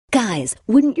Guys,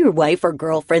 wouldn't your wife or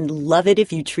girlfriend love it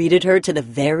if you treated her to the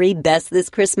very best this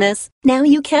Christmas? Now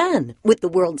you can, with the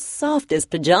world's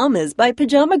softest pajamas by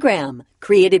Pajamagram.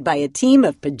 Created by a team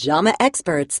of pajama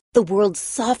experts, the world's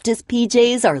softest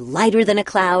PJs are lighter than a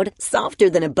cloud,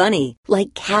 softer than a bunny,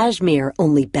 like cashmere,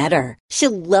 only better.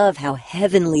 She'll love how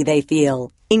heavenly they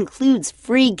feel. Includes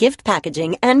free gift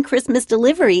packaging and Christmas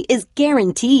delivery is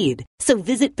guaranteed. So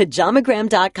visit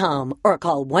pajamagram.com or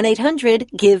call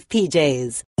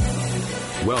 1-800-GIVE-PJs.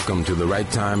 Welcome to the Right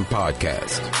Time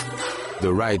Podcast.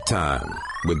 The Right Time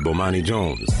with Bomani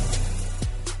Jones.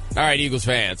 All right, Eagles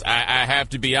fans, I have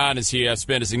to be honest here. I've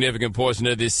spent a significant portion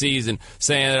of this season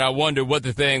saying that I wondered what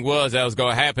the thing was that was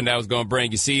going to happen that was going to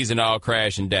bring your season all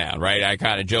crashing down, right? I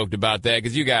kind of joked about that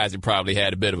because you guys had probably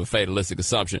had a bit of a fatalistic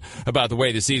assumption about the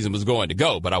way the season was going to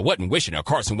go, but I wasn't wishing a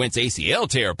Carson Wentz ACL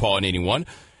tear upon anyone.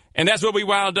 And that's what we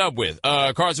wound up with.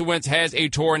 Carson Wentz has a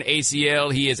torn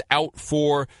ACL. He is out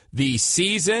for the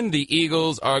season. The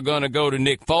Eagles are going to go to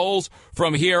Nick Foles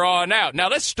from here on out. Now,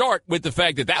 let's start with the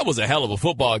fact that that was a hell of a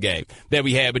football game that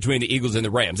we had between the Eagles and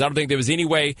the Rams. I don't think there was any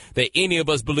way that any of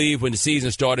us believed when the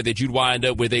season started that you'd wind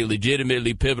up with a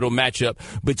legitimately pivotal matchup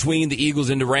between the Eagles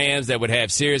and the Rams that would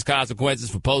have serious consequences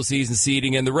for postseason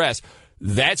seeding and the rest.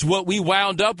 That's what we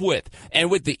wound up with. And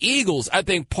with the Eagles, I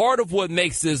think part of what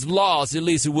makes this loss, at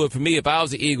least it would for me if I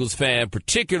was an Eagles fan,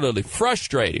 particularly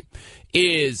frustrating,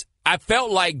 is I felt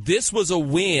like this was a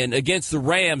win against the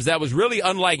Rams that was really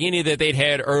unlike any that they'd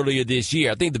had earlier this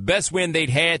year. I think the best win they'd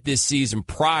had this season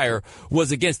prior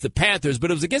was against the Panthers,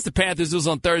 but it was against the Panthers. It was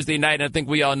on Thursday night, and I think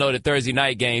we all know that Thursday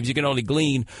night games, you can only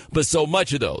glean but so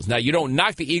much of those. Now, you don't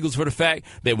knock the Eagles for the fact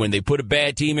that when they put a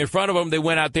bad team in front of them, they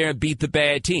went out there and beat the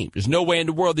bad team. There's no way in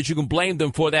the world that you can blame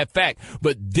them for that fact,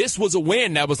 but this was a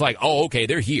win that was like, oh, okay,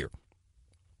 they're here.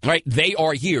 Right, they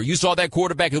are here. You saw that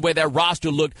quarterback, the way that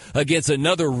roster looked against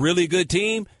another really good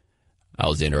team. I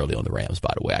was in early on the Rams,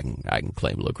 by the way. I can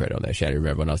claim a little credit on that. Shannon,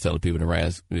 remember when I was telling people the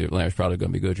Rams probably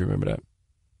going to be good? You remember that?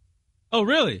 Oh,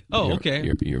 really? Oh, okay.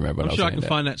 You remember? I'm sure I can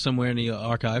find that somewhere in the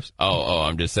archives. Oh,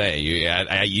 I'm just saying.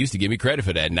 I used to give me credit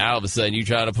for that. Now all of a sudden you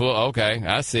try to pull. Okay,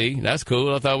 I see. That's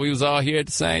cool. I thought we was all here at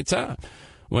the same time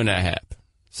when that happened.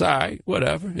 Sorry,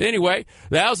 whatever. Anyway,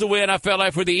 that was the win I felt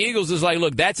like for the Eagles. Is like,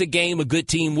 look, that's a game a good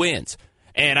team wins.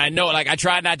 And I know, like, I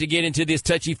try not to get into this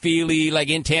touchy-feely, like,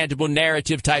 intangible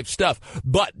narrative type stuff.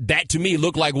 But that, to me,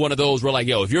 looked like one of those where, like,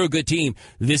 yo, if you're a good team,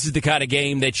 this is the kind of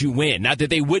game that you win. Not that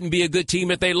they wouldn't be a good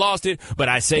team if they lost it, but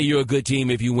I say you're a good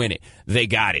team if you win it. They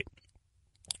got it.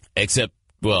 Except,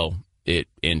 well, it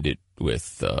ended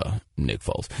with Nick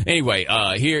Foles. Anyway,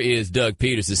 here is Doug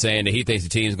Peterson saying that he thinks the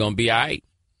team's going to be all right.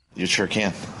 You sure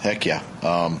can. Heck yeah.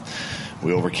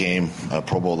 We overcame a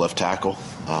Pro Bowl left tackle.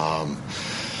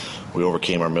 We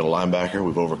overcame our middle linebacker.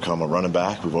 We've overcome a running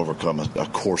back. We've overcome a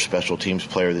core special teams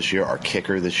player this year, our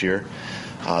kicker this year.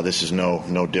 This is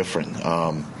no different.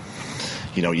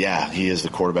 He is the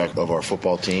quarterback of our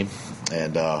football team.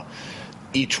 And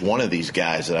each one of these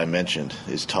guys that I mentioned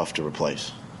is tough to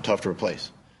replace.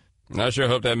 I sure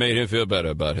hope that made him feel better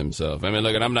about himself. I mean,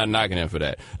 look, I'm not knocking him for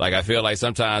that. Like, I feel like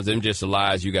sometimes them just the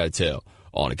lies you got to tell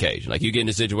on occasion. Like, you get in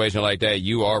a situation like that,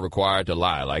 you are required to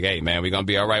lie. Like, hey, man, we're going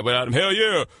to be all right without him. Hell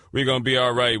yeah, we're going to be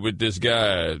all right with this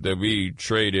guy that we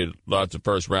traded lots of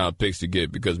first-round picks to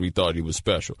get because we thought he was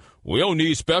special. We don't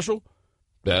need special.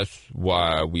 That's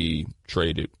why we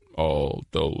traded all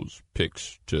those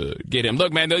picks to get him.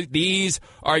 Look, man, these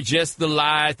are just the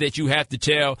lies that you have to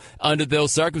tell under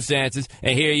those circumstances.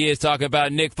 And here he is talking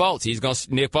about Nick Foles.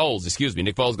 Nick Foles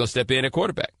going to step in at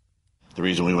quarterback. The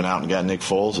reason we went out and got Nick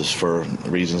Foles is for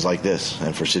reasons like this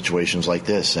and for situations like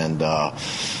this. And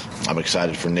I'm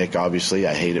excited for Nick, obviously.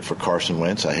 I hate it for Carson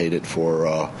Wentz. I hate it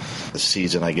for the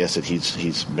season, I guess, that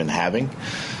he's been having.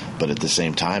 But at the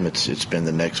same time, it's been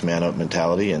the next man up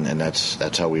mentality, and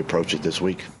that's how we approach it this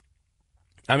week.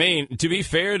 I mean, to be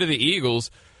fair to the Eagles,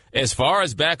 as far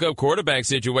as backup quarterback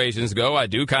situations go, I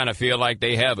do kind of feel like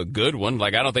they have a good one.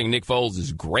 Like, I don't think Nick Foles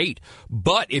is great.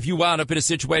 But if you wound up in a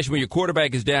situation where your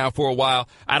quarterback is down for a while,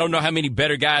 I don't know how many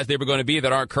better guys there were going to be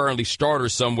that aren't currently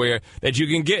starters somewhere that you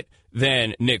can get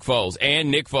than Nick Foles. And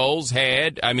Nick Foles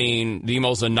had, the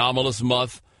most anomalous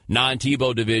month,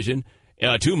 non-Tebow division,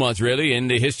 2 months really, in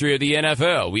the history of the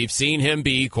NFL. We've seen him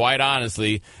be, quite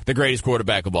honestly, the greatest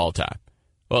quarterback of all time.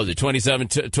 What was it, 27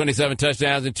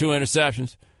 touchdowns and 2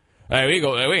 interceptions? All right,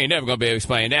 we ain't never gonna be able to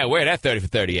explain that. Where that 30 for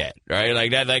 30 at,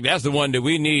 right? That's the one that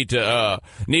we need to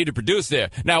produce there.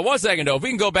 Now, 1 second though, if we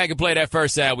can go back and play that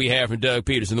first sound we had from Doug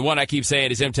Peterson, the one I keep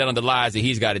saying is him telling the lies that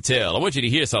he's got to tell. I want you to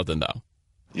hear something though.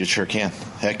 You sure can.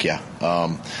 Heck yeah.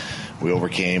 We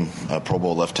overcame a Pro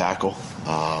Bowl left tackle.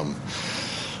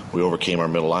 We overcame our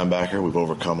middle linebacker. We've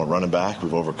overcome a running back.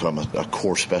 We've overcome a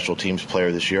core special teams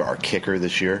player this year, our kicker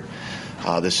this year.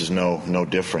 This is no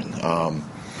different.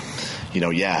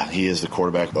 He is the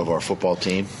quarterback of our football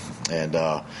team. And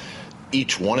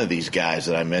each one of these guys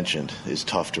that I mentioned is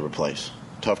tough to replace.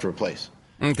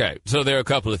 Okay, so there are a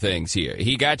couple of things here.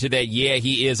 He got to that,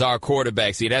 he is our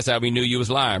quarterback. See, that's how we knew you was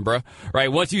lying, bro.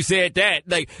 Right? Once you said that,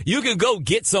 you can go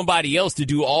get somebody else to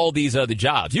do all these other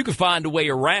jobs. You can find a way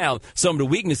around some of the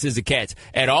weaknesses of cats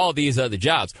at all these other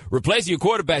jobs. Replacing your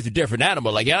quarterback's a different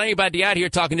animal. Y'all ain't about to out here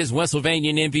talking this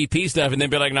Pennsylvania MVP stuff and then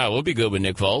be like, no, we'll be good with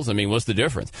Nick Foles. I mean, what's the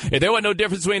difference? If there wasn't no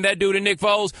difference between that dude and Nick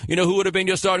Foles, you know who would have been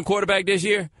your starting quarterback this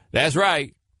year? That's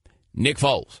right, Nick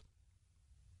Foles.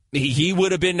 He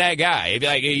would have been that guy.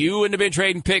 You wouldn't have been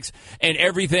trading picks and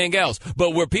everything else.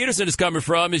 But where Peterson is coming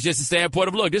from is just the standpoint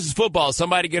of, look, this is football.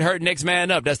 Somebody get hurt, next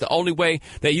man up. That's the only way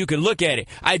that you can look at it.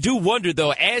 I do wonder,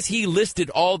 though, as he listed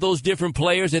all those different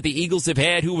players that the Eagles have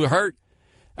had who were hurt,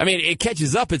 I mean, it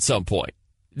catches up at some point.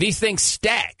 These things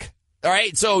stack. All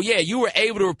right, so, you were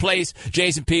able to replace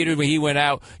Jason Peters when he went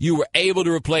out. You were able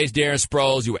to replace Darren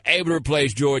Sproles. You were able to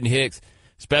replace Jordan Hicks.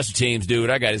 Special teams dude,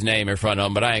 I got his name in front of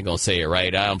him, but I ain't going to say it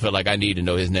right. I don't feel like I need to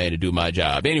know his name to do my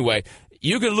job. Anyway,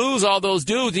 you can lose all those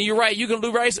dudes, and you're right, you can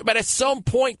lose, right? But at some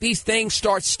point, these things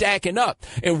start stacking up,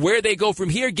 and where they go from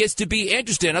here gets to be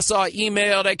interesting. I saw an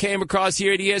email that came across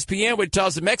here at ESPN where it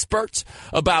tells some experts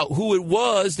about who it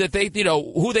was that they,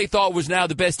 who they thought was now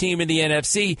the best team in the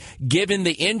NFC, given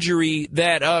the injury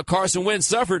that Carson Wentz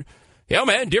suffered.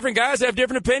 Man, different guys have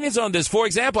different opinions on this. For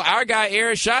example, our guy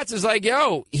Aaron Schatz is like,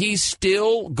 he's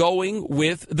still going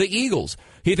with the Eagles.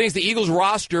 He thinks the Eagles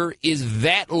roster is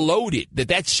that loaded,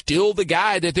 that's still the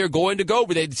guy that they're going to go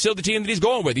with. It's still the team that he's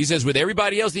going with. He says with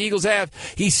everybody else the Eagles have,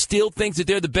 he still thinks that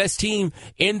they're the best team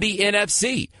in the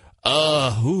NFC.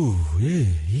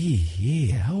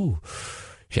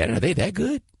 Shannon, are they that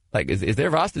good? Is their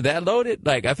roster that loaded?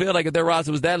 I feel like if their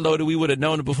roster was that loaded, we would have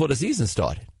known it before the season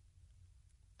started.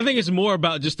 I think it's more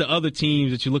about just the other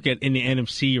teams that you look at in the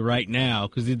NFC right now,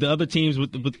 because the other teams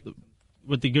with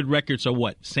the good records are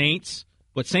what? Saints,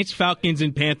 Falcons,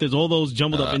 and Panthers, all those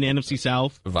jumbled up in the NFC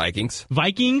South. Vikings,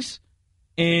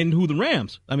 and the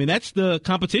Rams. I mean, that's the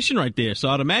competition right there. So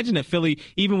I'd imagine that Philly,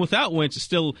 even without Wentz, is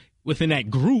still within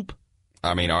that group.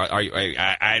 I mean,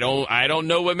 I don't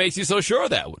know what makes you so sure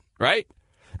of that one, right?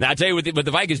 Now I'll tell you what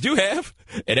the Vikings do have: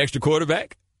 an extra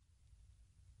quarterback.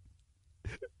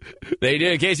 They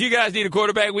did. In case you guys need a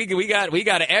quarterback, we got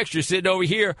an extra sitting over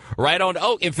here right on.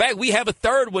 Oh, in fact, we have a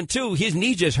third one too. His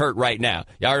knee just hurt right now.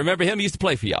 Y'all remember him? He used to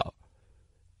play for y'all.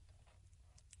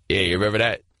 Yeah, you remember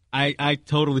that? I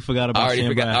totally forgot about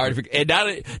Sam Bradford. And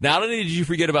not only did you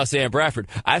forget about Sam Bradford,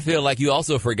 I feel like you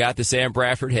also forgot that Sam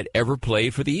Bradford had ever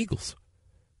played for the Eagles.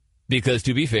 Because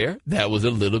to be fair, that was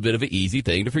a little bit of an easy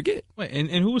thing to forget. Wait,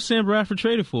 and who was Sam Bradford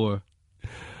traded for?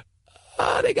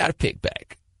 They got a pick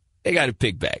back.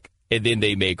 And then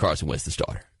they made Carson Wentz the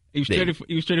starter. He was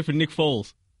traded for Nick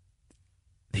Foles.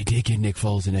 They did get Nick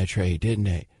Foles in that trade, didn't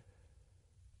they?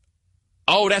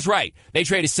 Oh, that's right. They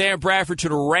traded Sam Bradford to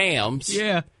the Rams.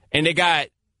 Yeah. And they got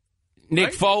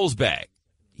Nick Foles back.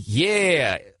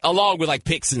 Yeah. Along with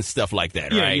picks and stuff like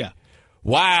that, right? Yeah.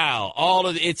 Wow.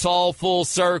 It's all full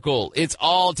circle. It's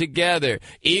all together.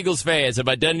 Eagles fans, have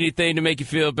I done anything to make you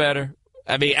feel better?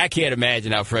 I mean, I can't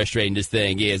imagine how frustrating this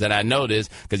thing is, and I know this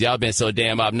because y'all been so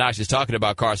damn obnoxious talking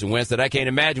about Carson Wentz that I can't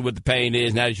imagine what the pain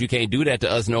is now that you can't do that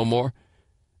to us no more.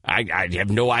 I have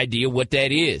no idea what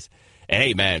that is. And,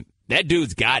 hey, man, that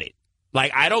dude's got it.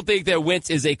 I don't think that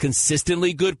Wentz is a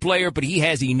consistently good player, but he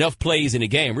has enough plays in the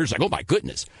game. We're just like, oh, my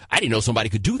goodness, I didn't know somebody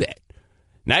could do that.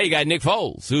 Now you got Nick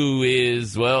Foles, who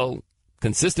is,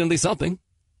 consistently something.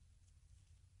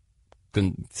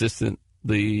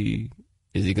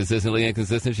 Is he consistently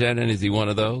inconsistent, Shannon? Is he one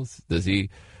of those? Does he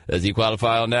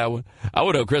qualify on that one? I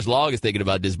wonder if Chris Long is thinking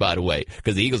about this, by the way,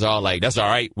 because the Eagles are all like, that's all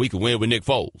right. We can win with Nick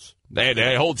Foles.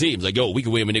 Their whole team's like, we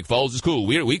can win with Nick Foles. It's cool.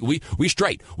 We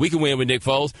straight. We can win with Nick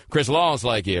Foles. Chris Long's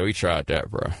like, yeah, we tried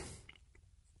that, bro.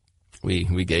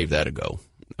 We gave that a go.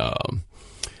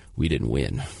 We didn't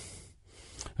win.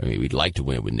 I mean, we'd like to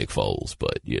win with Nick Foles,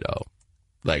 but,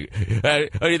 how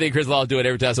do you think Chris Long's doing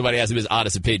every time somebody asks him his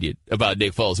honest opinion about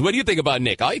Nick Foles? What do you think about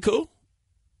Nick? Oh, he cool.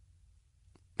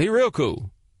 He real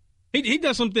cool. He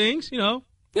does some things, Yeah.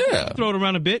 Throw it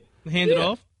around a bit, hand it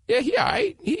off. Yeah, he all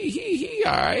right. He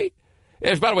all right.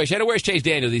 Yes, by the way, Shannon, where's Chase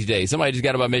Daniel these days? Somebody just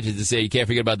got about mentions to say you can't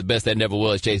forget about the best that never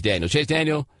was, Chase Daniel. Chase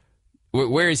Daniel,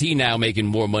 where is he now making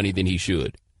more money than he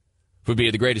should for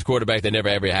being the greatest quarterback that never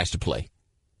ever has to play?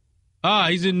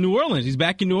 He's in New Orleans. He's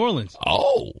back in New Orleans.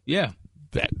 Oh. Yeah.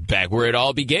 back where it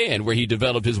all began, where he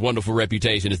developed his wonderful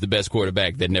reputation as the best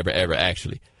quarterback that never, ever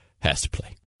actually has to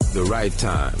play. The Right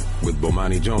Time with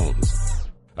Bomani Jones.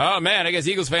 Oh, man, I guess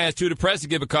Eagles fans too depressed to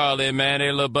give a call in, man. They're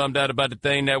a little bummed out about the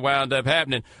thing that wound up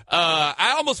happening.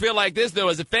 I almost feel like this, though,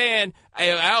 as a fan.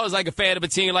 I was like a fan of a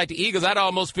team like the Eagles. I'd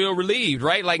almost feel relieved,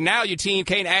 right? Like, now your team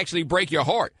can't actually break your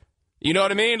heart. You know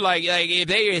what I mean? Like if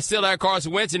they still had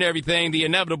Carson Wentz and everything, the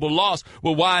inevitable loss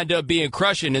will wind up being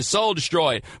crushing and soul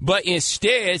destroying. But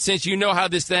instead, since you know how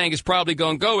this thing is probably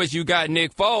going to go as you got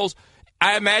Nick Foles,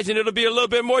 I imagine it'll be a little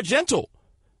bit more gentle.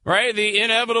 Right? The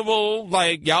inevitable,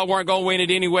 like, y'all weren't going to win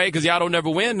it anyway because y'all don't never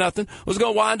win nothing, was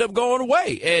going to wind up going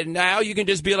away. And now you can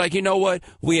just be like, you know what?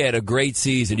 We had a great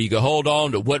season. You can hold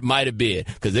on to what might have been,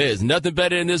 because there's nothing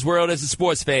better in this world as a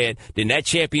sports fan than that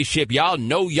championship y'all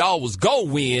know y'all was going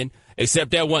to win,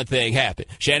 except that one thing happened.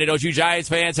 Shannon, don't you Giants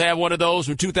fans have one of those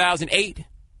from 2008?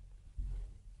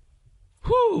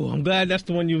 Whew, I'm glad that's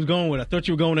the one you was going with. I thought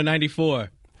you were going to 94.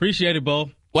 Appreciate it,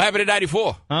 Bo. What happened in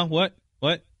 94? Huh? What?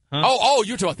 Huh? Oh,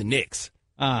 you're talking about the Knicks.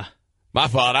 My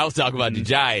fault. I was talking about the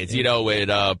Giants, you know, with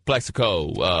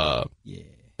Plexico,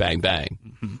 bang, bang.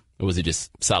 Mm-hmm. Or was it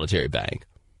just solitary bang?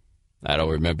 I don't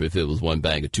remember if it was one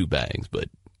bang or two bangs, but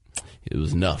it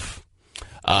was enough.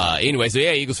 Anyway, so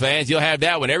yeah, Eagles fans, you'll have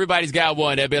that one. Everybody's got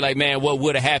one. They'll be like, man, what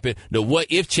would have happened? The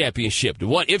what-if championship. The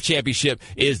what-if championship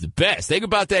is the best. Think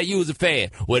about that, you as a fan.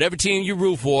 Whatever team you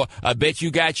root for, I bet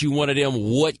you got you one of them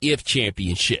what-if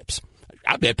championships.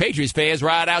 I bet Patriots fans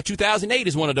ride out 2008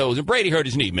 as one of those. And Brady hurt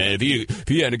his knee, man. If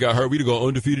he hadn't got hurt, we'd have gone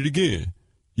undefeated again.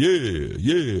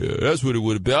 Yeah, that's what it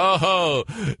would have been. Oh,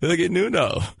 look at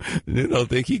Nuno. Nuno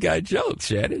think he got jokes,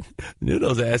 Shannon.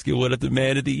 Nuno's asking what if the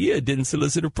man of the year didn't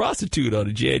solicit a prostitute on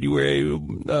a January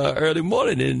early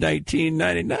morning in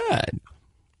 1999.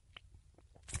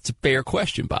 It's a fair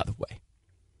question, by the way.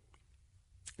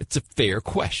 It's a fair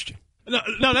question.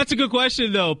 No, that's a good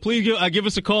question, though. Please give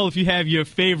us a call if you have your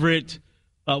favorite.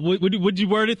 Would you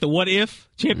word it? The what if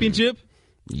championship?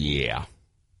 Yeah.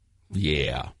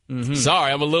 Mm-hmm.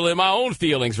 Sorry, I'm a little in my own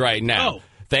feelings right now. Oh.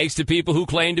 Thanks to people who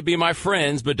claim to be my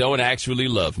friends but don't actually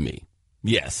love me.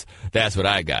 Yes, that's what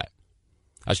I got.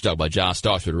 I should talk about John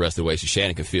Starks for the rest of the way so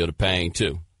Shannon can feel the pain,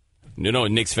 too. You know, a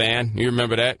Knicks fan. You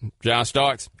remember that? John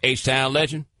Starks, H-Town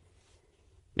legend.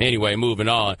 Anyway, moving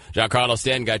on. Giancarlo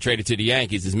Stanton got traded to the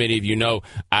Yankees. As many of you know,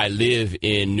 I live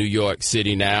in New York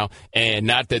City now. And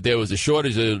not that there was a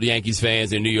shortage of Yankees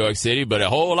fans in New York City, but a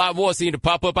whole lot more seemed to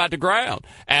pop up out the ground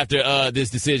after this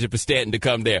decision for Stanton to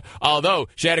come there. Although,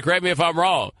 Shannon, correct me if I'm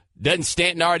wrong, doesn't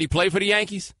Stanton already play for the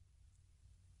Yankees?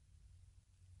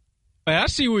 I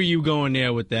see where you going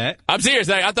there with that. I'm serious.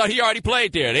 I thought he already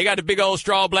played there. They got the big old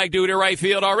straw black dude in right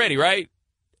field already, right?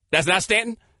 That's not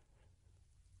Stanton?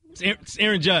 It's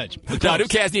Aaron Judge. No, them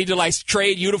cats need to like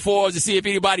trade uniforms to see if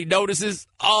anybody notices.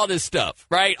 All this stuff,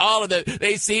 right? All of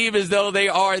they seem as though they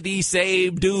are the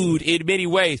same dude in many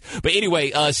ways. But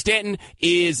anyway, Stanton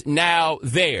is now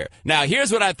there. Now,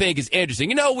 here's what I think is interesting.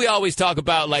 You know, we always talk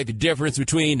about like the difference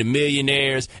between the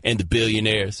millionaires and the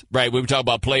billionaires, right? When we talk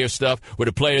about player stuff, where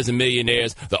the players are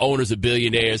millionaires, the owners are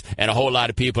billionaires, and a whole lot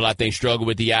of people, I think, struggle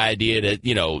with the idea that,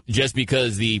 you know, just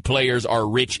because the players are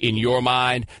rich in your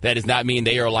mind, that does not mean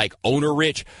they are like owner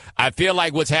rich. I feel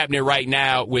like what's happening right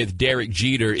now with Derek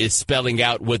Jeter is spelling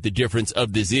out what the difference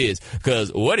of this is,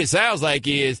 because what it sounds like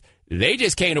is they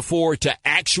just can't afford to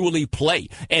actually play.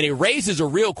 And it raises a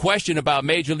real question about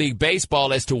Major League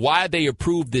Baseball as to why they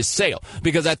approved this sale.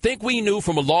 Because I think we knew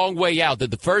from a long way out that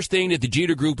the first thing that the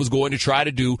Jeter Group was going to try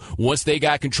to do once they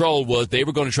got control was they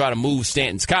were going to try to move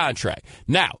Stanton's contract.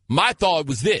 Now, my thought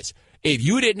was this. If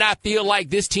you did not feel like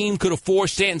this team could afford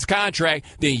Stanton's contract,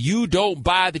 then you don't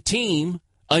buy the team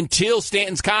until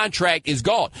Stanton's contract is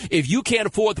gone. If you can't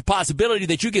afford the possibility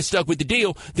that you get stuck with the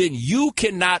deal, then you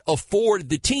cannot afford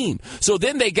the team. So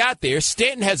then they got there.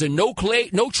 Stanton has a no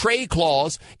trade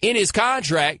clause in his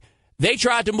contract. They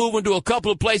tried to move him to a couple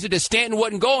of places that Stanton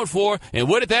wasn't going for. And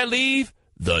what did that leave?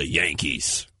 The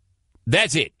Yankees.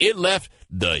 That's it. It left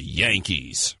the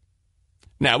Yankees.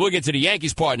 Now, we'll get to the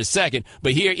Yankees part in a second,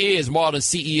 but here is Marlins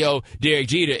CEO Derek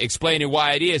Jeter explaining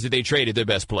why it is that they traded their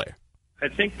best player. I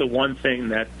think the one thing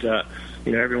that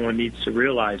everyone needs to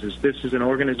realize is this is an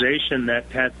organization that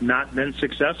has not been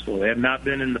successful. They have not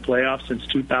been in the playoffs since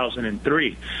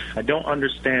 2003. I don't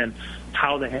understand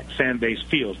how the fan base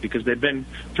feels because they've been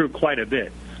through quite a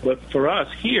bit. But for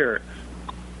us here,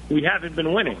 we haven't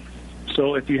been winning.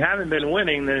 So if you haven't been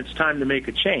winning, then it's time to make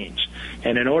a change.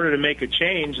 And in order to make a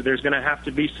change, there's going to have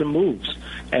to be some moves.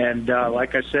 And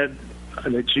like I said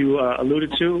that you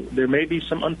alluded to, there may be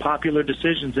some unpopular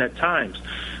decisions at times.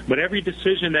 But every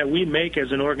decision that we make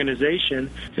as an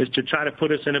organization is to try to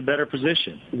put us in a better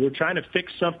position. We're trying to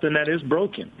fix something that is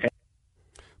broken.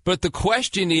 But the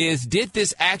question is, did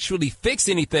this actually fix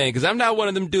anything? Because I'm not one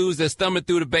of them dudes that's thumbing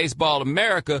through the Baseball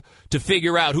America to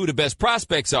figure out who the best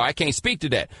prospects are. I can't speak to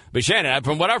that. But Shannon,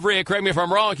 from what I've read, correct me if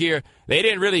I'm wrong here, they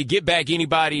didn't really get back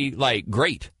anybody, like,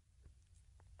 great.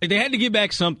 They had to get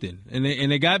back something, and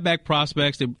they got back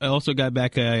prospects. They also got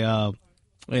back a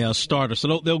starter,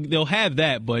 so they'll have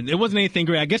that. But it wasn't anything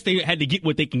great. I guess they had to get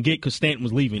what they can get because Stanton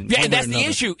was leaving. Yeah, and that's the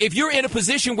issue. If you're in a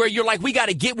position where you're like, we got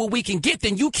to get what we can get,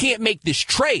 then you can't make this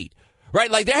trade. Right?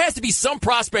 Like, there has to be some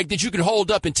prospect that you can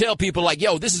hold up and tell people, like,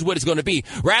 yo, this is what it's going to be.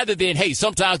 Rather than, hey,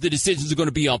 sometimes the decisions are going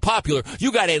to be unpopular.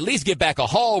 You got to at least get back a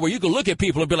haul where you can look at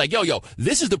people and be like, yo,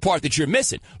 this is the part that you're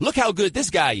missing. Look how good this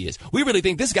guy is. We really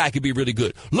think this guy could be really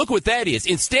good. Look what that is.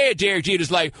 Instead, Derek Jeter's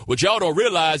like, what y'all don't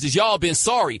realize is y'all been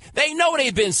sorry. They know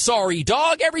they've been sorry,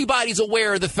 dog. Everybody's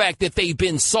aware of the fact that they've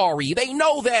been sorry. They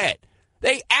know that.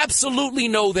 They absolutely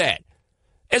know that.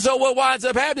 And so what winds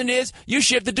up happening is you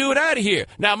ship the dude out of here.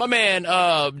 Now, my man,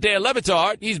 Dan Le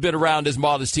Batard, he's been around this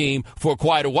Marlins team for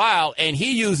quite a while, and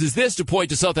he uses this to point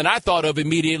to something I thought of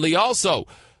immediately also.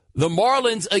 The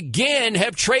Marlins, again,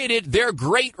 have traded their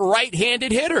great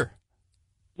right-handed hitter.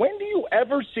 When do you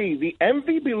ever see the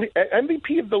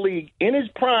MVP of the league in his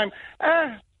prime?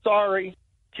 Sorry,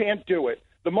 can't do it.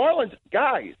 The Marlins,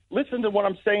 guys, listen to what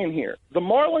I'm saying here. The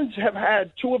Marlins have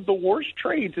had two of the worst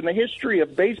trades in the history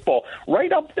of baseball,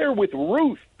 right up there with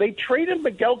Ruth. They traded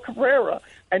Miguel Cabrera,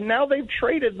 and now they've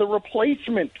traded the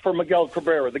replacement for Miguel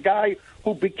Cabrera, the guy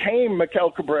who became Miguel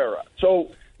Cabrera.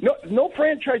 So no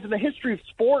franchise in the history of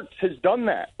sports has done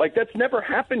that. Like, that's never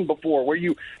happened before, where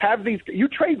you have these – you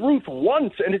trade Ruth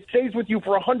once, and it stays with you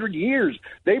for 100 years.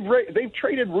 They've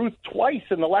traded Ruth twice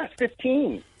in the last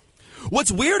 15.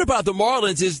 What's weird about the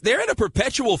Marlins is they're in a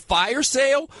perpetual fire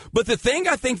sale, but the thing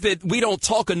I think that we don't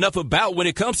talk enough about when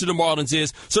it comes to the Marlins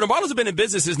is, so the Marlins have been in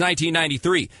business since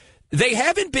 1993. They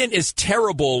haven't been as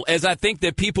terrible as I think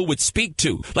that people would speak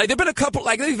to. Like, there've been a couple,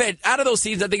 like, they've had, out of those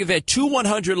seasons, I think they've had 2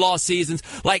 100-loss seasons,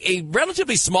 like a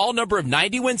relatively small number of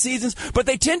 90-win seasons, but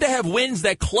they tend to have wins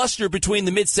that cluster between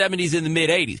the mid-70s and the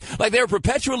mid-80s. Like, they're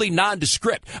perpetually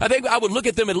nondescript. I think I would look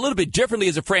at them a little bit differently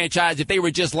as a franchise if they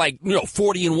were just like,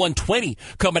 40 and 120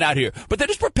 coming out here. But they're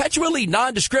just perpetually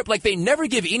nondescript. Like, they never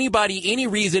give anybody any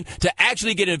reason to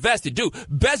actually get invested. Dude,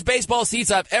 best baseball seats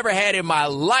I've ever had in my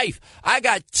life. I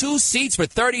got 2 seats for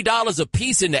 $30 a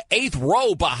piece in the 8th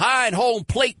row behind home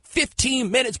plate 15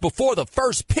 minutes before the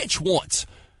first pitch once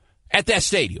at that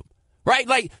stadium, right?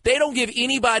 Like, they don't give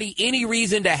anybody any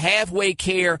reason to halfway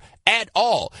care at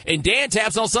all. And Dan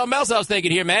taps on something else I was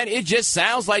thinking here, man. It just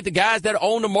sounds like the guys that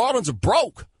own the Marlins are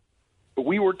broke.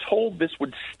 We were told this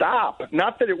would stop,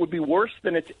 not that it would be worse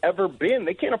than it's ever been.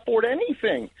 They can't afford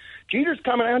anything. Jeter's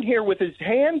coming out here with his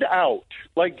hand out.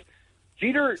 Like,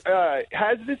 Jeter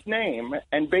has this name,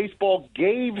 and baseball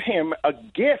gave him a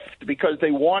gift because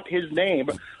they want his name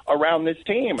around this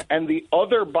team. And the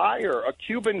other buyer, a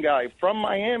Cuban guy from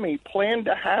Miami, planned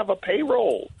to have a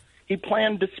payroll. He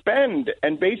planned to spend,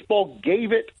 and baseball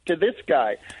gave it to this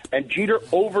guy. And Jeter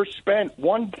overspent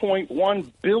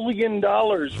 $1.1 billion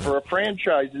for a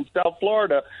franchise in South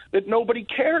Florida that nobody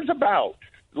cares about.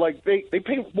 Like, they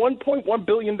pay $1.1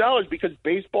 billion because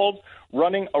baseball's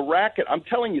running a racket. I'm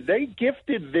telling you, they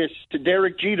gifted this to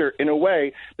Derek Jeter in a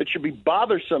way that should be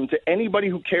bothersome to anybody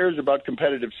who cares about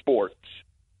competitive sports.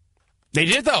 They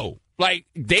did, though. Like,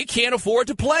 they can't afford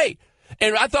to play.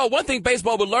 And I thought one thing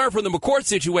baseball would learn from the McCourt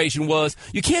situation was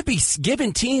you can't be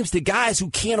giving teams to guys who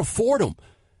can't afford them.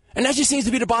 And that just seems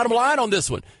to be the bottom line on this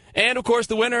one. And, of course,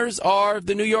 the winners are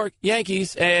the New York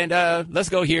Yankees. And let's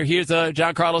go here. Here's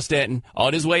Giancarlo Stanton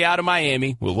on his way out of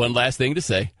Miami with one last thing to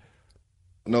say.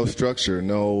 No structure,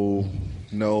 no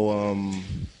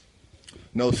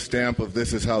stamp of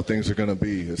this is how things are going to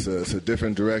be. It's a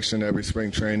different direction every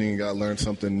spring training. You got to learn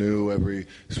something new every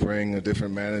spring, a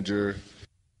different manager.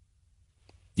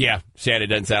 Yeah, Shannon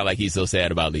doesn't sound like he's so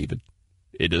sad about leaving.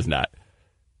 It does not.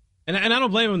 And I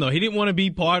don't blame him, though. He didn't want to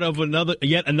be part of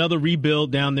yet another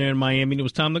rebuild down there in Miami, and it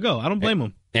was time to go. I don't blame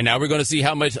him. And now we're going to see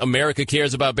how much America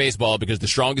cares about baseball because the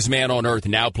strongest man on earth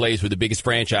now plays for the biggest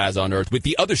franchise on earth, with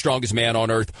the other strongest man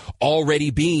on earth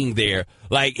already being there.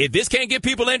 Like, if this can't get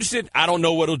people interested, I don't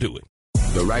know what'll do it.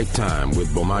 The Right Time with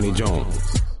Bomani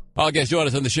Jones. Our guest join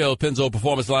us on the show, Pennzoil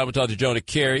Performance Line. We'll talk to Jonah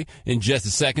Carey in just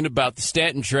a second about the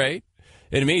Stanton trade.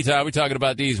 In the meantime, we're talking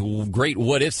about these great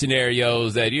what-if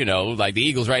scenarios that, like the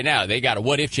Eagles right now. They got a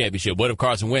what-if championship. What if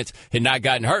Carson Wentz had not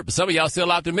gotten hurt? But some of y'all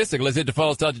still optimistic. Let's hit the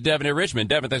phones, talk to Devin in Richmond.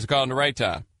 Devin, thanks for calling the Right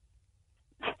Time.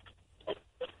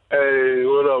 Hey,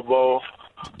 what up, Bo?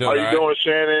 How you doing,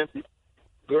 Shannon?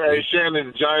 Hey, Shannon,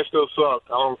 the Giants still suck.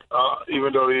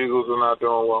 Even though the Eagles are not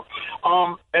doing well.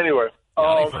 Anyway.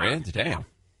 Friends, damn.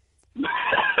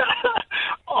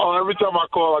 Every time I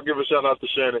call, I give a shout out to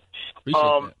Shannon.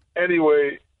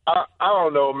 Anyway, I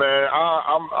don't know, man.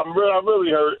 I'm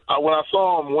really hurt. When I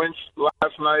saw him Wentz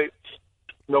last night,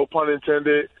 no pun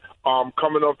intended,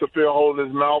 coming off the field holding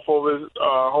his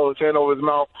hand over his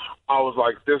mouth, I was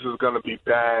like, this is gonna be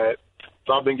bad.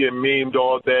 So I've been getting memed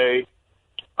all day.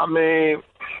 I mean,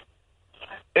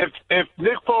 if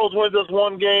Nick Foles wins us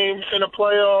one game in the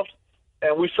playoffs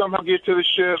and we somehow get to the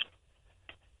ship,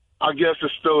 I guess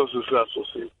it's still a successful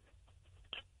season.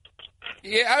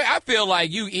 Yeah, I feel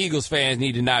like you Eagles fans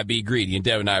need to not be greedy, and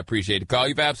Devin, I appreciate the call.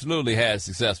 You've absolutely had a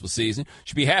successful season.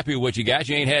 Should be happy with what you got.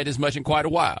 You ain't had this much in quite a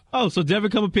while. Oh, so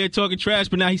Devin come up here talking trash,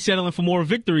 but now he's settling for more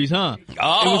victories, huh?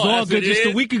 Oh, it was all good just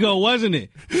a week ago, wasn't it?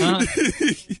 Huh?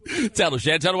 Tell him,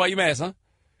 Shad. Tell him why you mad, huh?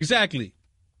 Exactly.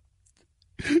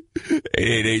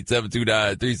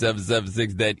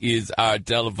 888-729-3776. That is our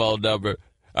telephone number.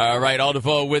 All right, on the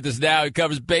phone with us now. He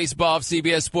covers baseball for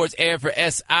CBS Sports and for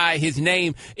SI. His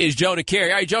name is Jonah Carey.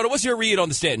 All right, Jonah, what's your read on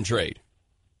the Stanton trade?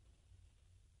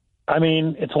 I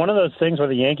mean, it's one of those things where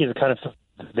the Yankees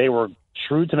they were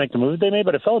shrewd to make the move they made,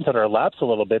 but it fell into their laps a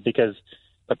little bit because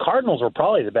the Cardinals were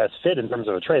probably the best fit in terms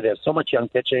of a trade. They have so much young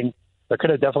pitching. There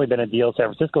could have definitely been a deal. San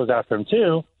Francisco was after him,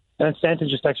 too. And then Stanton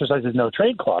just exercises no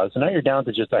trade clause. So now you're down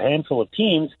to just a handful of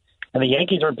teams. And the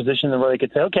Yankees are in a position where they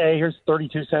could say, okay, here's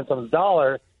 32 cents on the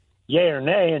dollar, yay or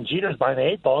nay, and Jeter's behind the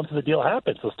eight ball until the deal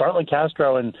happens. So Starlin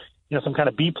Castro and some kind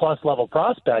of B-plus level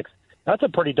prospects, that's a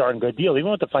pretty darn good deal.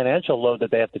 Even with the financial load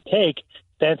that they have to take,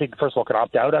 Stanton, first of all, could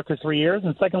opt out after 3 years,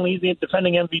 and secondly, he's the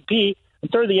defending MVP. And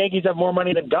third, the Yankees have more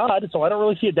money than God, so I don't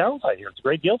really see a downside here. It's a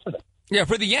great deal for them. Yeah,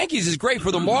 for the Yankees, it's great.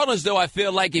 For the Marlins, though, I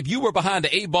feel like if you were behind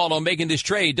the eight ball on making this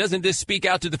trade, doesn't this speak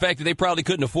out to the fact that they probably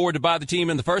couldn't afford to buy the team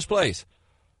in the first place?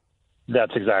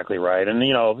 That's exactly right. And,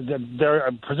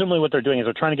 they're presumably what they're doing is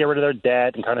they're trying to get rid of their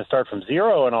debt and kind of start from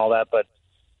zero and all that. But,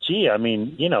 gee, I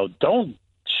mean, don't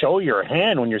show your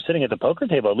hand when you're sitting at the poker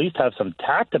table. At least have some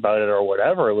tact about it or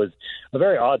whatever. It was a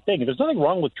very odd thing. There's nothing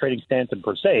wrong with trading Stanton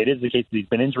per se. It is the case that he's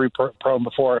been injury prone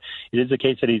before. It is the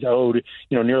case that he's owed,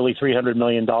 nearly $300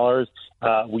 million.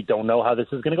 We don't know how this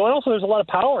is going to go. And also, there's a lot of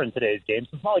power in today's game.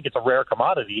 So it's not like it's a rare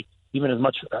commodity, even as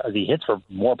much as he hits for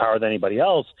more power than anybody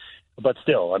else. But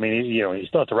still, I mean, you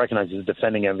still have to recognize he's a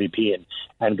defending MVP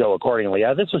and go accordingly.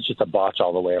 Yeah, this was just a botch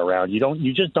all the way around.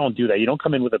 You just don't do that. You don't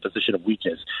come in with a position of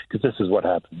weakness because this is what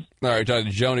happens. All right, talking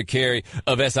to Jonah Carey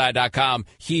of SI.com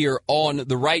here on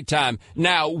The Right Time.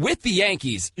 Now, with the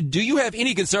Yankees, do you have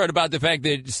any concern about the fact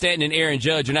that Stanton and Aaron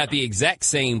Judge are not the exact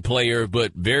same player,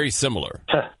 but very similar?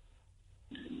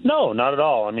 No, not at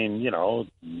all. I mean,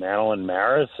 Mantle and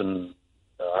Maris and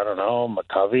I don't know,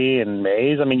 McCovey and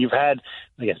Mays. I mean, you've had,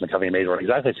 I guess McCovey and Mays weren't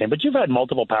exactly the same, but you've had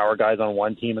multiple power guys on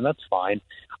one team, and that's fine.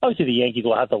 Obviously, the Yankees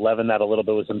will have to leaven that a little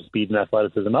bit with some speed and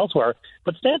athleticism elsewhere,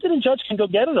 but Stanton and Judge can go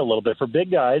get it a little bit. For big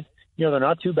guys, they're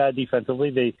not too bad defensively.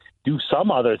 They do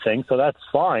some other things, so that's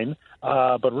fine.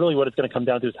 But really what it's going to come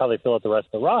down to is how they fill out the rest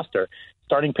of the roster.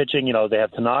 Starting pitching, they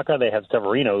have Tanaka, they have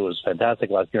Severino, who was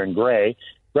fantastic last year, and Gray.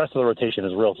 The rest of the rotation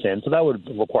is real thin, so that would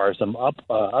require some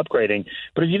upgrading.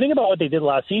 But if you think about what they did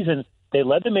last season, they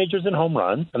led the majors in home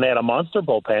runs, and they had a monster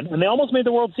bullpen, and they almost made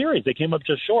the World Series. They came up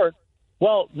just short.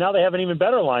 Well, now they have an even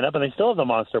better lineup, and they still have the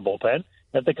monster bullpen.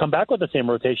 If they come back with the same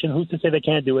rotation, who's to say they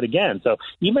can't do it again? So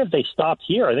even if they stopped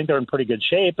here, I think they're in pretty good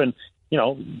shape. And, if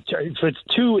you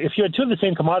had two of the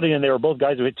same commodity and they were both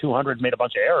guys who hit 200 and made a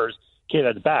bunch of errors, okay,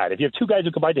 that's bad. If you have two guys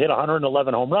who combined to hit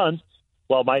 111 home runs,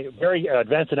 well, my very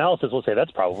advanced analysis will say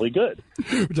that's probably good.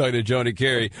 We're talking to Jonah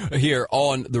Carey here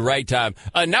on The Right Time.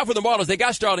 Now for the Marlins, they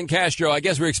got Starlin Castro. I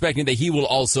guess we're expecting that he will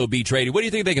also be traded. What do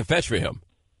you think they can fetch for him?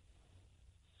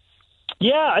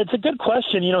 Yeah, it's a good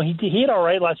question. He hit all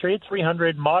right last year. He hit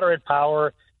 300, moderate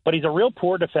power, but he's a real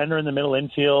poor defender in the middle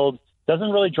infield.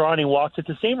 Doesn't really draw any walks. It's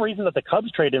the same reason that the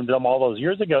Cubs traded him all those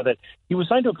years ago, that he was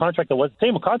signed to a contract that was the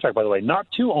same contract, by the way, not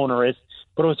too onerous,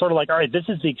 but it was sort of like, all right, this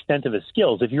is the extent of his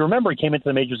skills. If you remember, he came into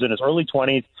the majors in his early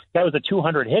 20s. Guy was a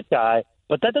 200-hit guy,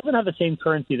 but that doesn't have the same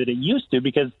currency that it used to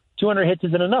because 200 hits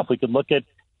isn't enough. We could look at,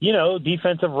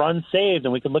 defensive runs saved,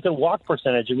 and we could look at walk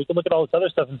percentage, and we could look at all this other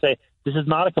stuff and say, this is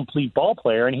not a complete ball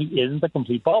player, and he isn't a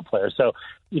complete ball player. So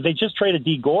they just traded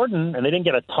D. Gordon, and they didn't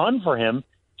get a ton for him.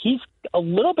 He's a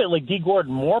little bit like D.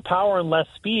 Gordon, more power and less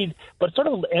speed, but sort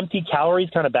of empty calories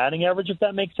kind of batting average, if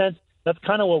that makes sense. that's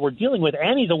kind of what we're dealing with.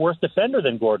 And he's a worse defender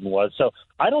than Gordon was. So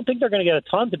I don't think they're going to get a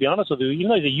ton, to be honest with you. Even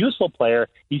though he's a useful player,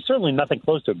 he's certainly nothing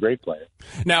close to a great player.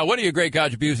 Now, one of your great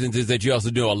contributions is that you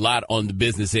also do a lot on the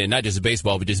business end, not just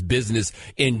baseball, but just business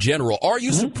in general. Are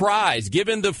you surprised,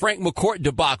 given the Frank McCourt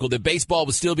debacle, that baseball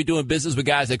would still be doing business with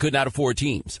guys that could not afford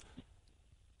teams?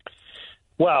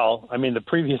 Well, I mean, the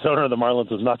previous owner of the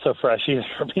Marlins was not so fresh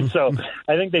either. So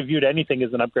I think they viewed anything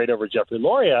as an upgrade over Jeffrey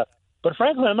Loria. But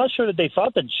frankly, I'm not sure that they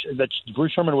thought that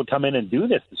Bruce Sherman would come in and do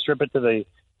this, to strip it to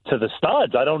the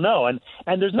studs. I don't know. And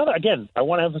there's nothing, again, I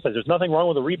want to emphasize, there's nothing wrong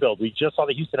with the rebuild. We just saw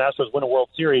the Houston Astros win a World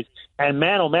Series, and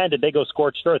man, oh man, did they go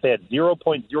scorched earth. They had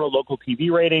 0.0 local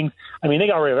TV ratings. I mean, they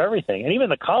got rid of everything. And even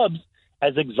the Cubs,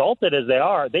 as exalted as they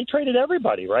are, they traded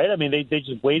everybody, right? I mean, they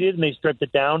just waited and they stripped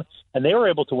it down, and they were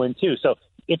able to win too. So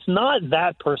it's not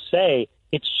that per se.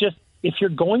 It's just, if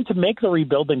you're going to make the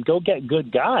rebuild, then go get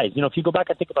good guys. You know, if you go back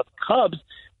and think about the Cubs,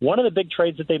 one of the big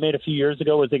trades that they made a few years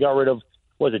ago was they got rid of,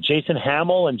 was it Jason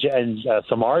Hamill and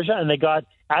Samardzija, and they got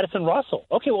Addison Russell.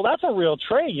 Okay, well, that's a real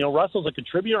trade. You know, Russell's a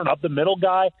contributor, an up-the-middle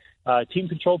guy, team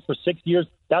controlled for 6 years.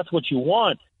 That's what you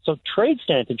want. So trade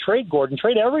Stanton, trade Gordon,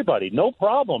 trade everybody, no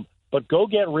problem. But go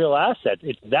get real assets.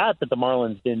 It's that the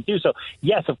Marlins didn't do. So,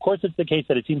 yes, of course it's the case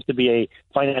that it seems to be a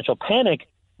financial panic,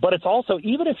 but it's also,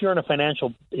 even if you're in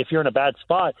a bad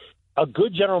spot, a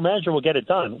good general manager will get it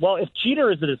done. Well, if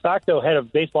Jeter is the de facto head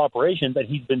of baseball operations and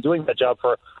he's been doing that job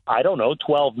for,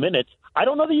 12 minutes, I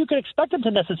don't know that you could expect him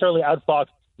to necessarily outfox,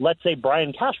 let's say,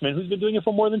 Brian Cashman, who's been doing it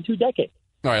for more than 2 decades.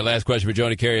 All right, last question for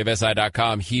Joni Carey of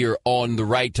SI.com here on The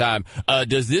Right Time.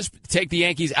 Does this take the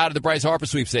Yankees out of the Bryce Harper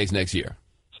sweepstakes next year?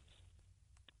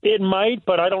 It might,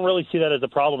 but I don't really see that as a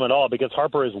problem at all, because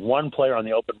Harper is one player on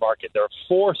the open market. There are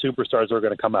 4 superstars who are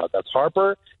going to come out. That's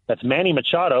Harper, that's Manny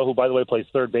Machado, who, by the way, plays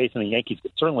third base, and the Yankees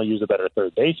could certainly use a better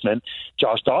third baseman.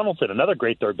 Josh Donaldson, another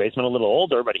great third baseman, a little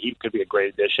older, but he could be a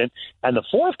great addition. And the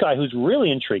 4th guy who's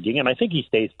really intriguing, and I think he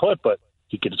stays put, but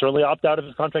he could certainly opt out of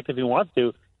his contract if he wants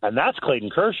to, and that's Clayton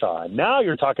Kershaw. And now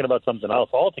you're talking about something else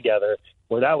altogether,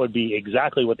 where that would be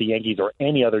exactly what the Yankees or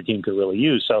any other team could really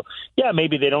use. So, yeah,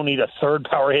 maybe they don't need a third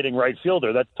power-hitting right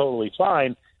fielder. That's totally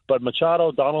fine. But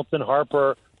Machado, Donaldson,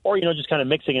 Harper, or, just kind of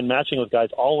mixing and matching with guys,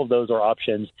 all of those are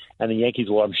options, and the Yankees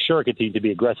will, I'm sure, continue to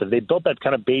be aggressive. They built that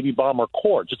kind of baby bomber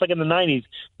core, just like in the 90s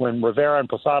when Rivera and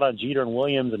Posada and Jeter and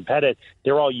Williams and Pettit,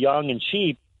 they were all young and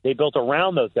cheap. They built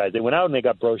around those guys. They went out and they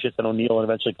got Brocious and O'Neill and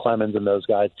eventually Clemens and those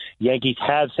guys. Yankees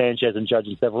have Sanchez and Judge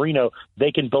and Severino.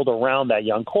 They can build around that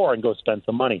young core and go spend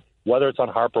some money. Whether it's on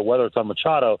Harper, whether it's on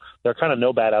Machado, there are kind of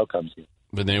no bad outcomes here.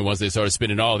 But then once they started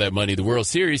spending all that money, the World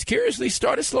Series curiously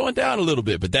started slowing down a little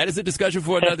bit. But that is a discussion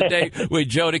for another day with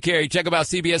Joe DeCarey. Check them out,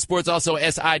 CBS Sports, also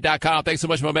SI.com. Thanks so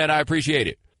much, my man. I appreciate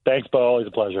it. Thanks, Bo. Always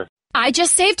a pleasure. I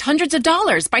just saved hundreds of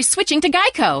dollars by switching to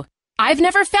Geico. I've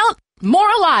never felt more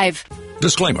alive.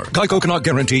 Disclaimer. Geico cannot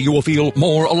guarantee you will feel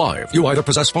more alive. You either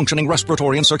possess functioning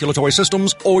respiratory and circulatory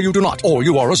systems, or you do not, or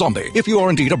you are a zombie. If you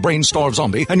are indeed a brain-starved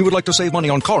zombie and you would like to save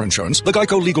money on car insurance, the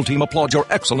Geico legal team applauds your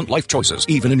excellent life choices,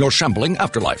 even in your shambling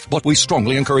afterlife. But we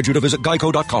strongly encourage you to visit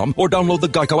geico.com or download the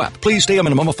Geico app. Please stay a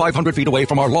minimum of 500 feet away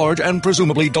from our large and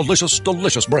presumably delicious,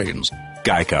 delicious brains.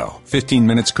 Geico. 15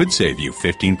 minutes could save you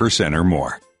 15% or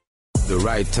more. The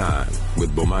Right Time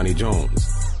with Bomani Jones.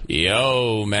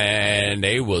 Yo, man,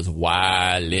 they was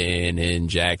wildin' in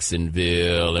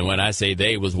Jacksonville. And when I say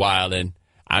they was wildin',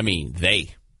 I mean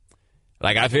they.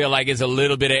 Like, I feel like it's a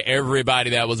little bit of everybody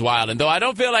that was wildin'. Though I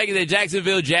don't feel like the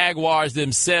Jacksonville Jaguars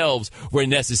themselves were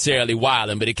necessarily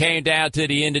wildin'. But it came down to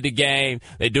the end of the game.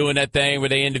 They're doing that thing where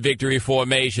they in the victory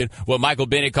formation. What Michael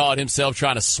Bennett called himself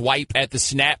trying to swipe at the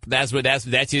snap.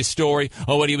 That's his story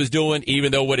on what he was doing,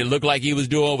 even though what it looked like he was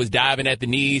doing was diving at the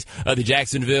knees of the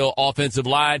Jacksonville offensive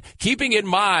line. Keeping in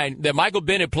mind that Michael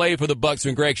Bennett played for the Bucs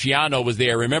when Greg Schiano was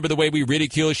there. Remember the way we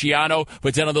ridiculed Schiano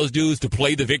for telling those dudes to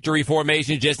play the victory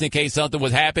formation just in case something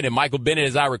was happening? And Michael Bennett,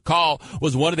 as I recall,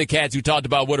 was one of the cats who talked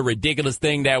about what a ridiculous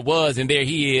thing that was, and there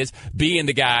he is being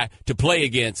the guy to play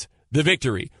against the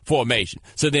victory formation.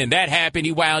 So then that happened.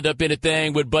 He wound up in a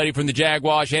thing with Buddy from the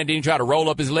Jaguars, and then tried to roll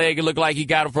up his leg. It looked like he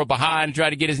got him from behind and tried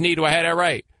to get his knee. Do I have that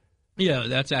right? Yeah,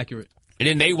 that's accurate. And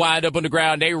then they wind up on the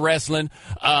ground. They wrestling.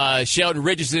 Sheldon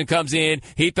Richardson comes in.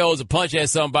 He throws a punch at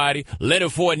somebody.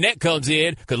 Leonard Fournette comes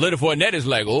in because Leonard Fournette is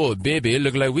like, oh, baby, it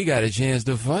looked like we got a chance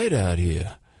to fight out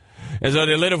here. And so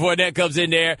then Leonard Fournette comes in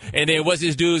there, and then what's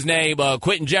his dude's name?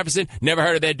 Quentin Jefferson. Never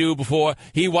heard of that dude before.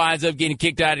 He winds up getting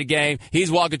kicked out of the game. He's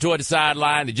walking toward the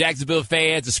sideline. The Jacksonville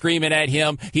fans are screaming at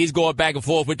him. He's going back and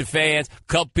forth with the fans.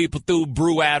 Couple people threw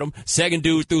brew at him. Second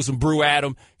dude threw some brew at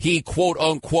him. He, quote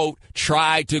unquote,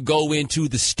 tried to go into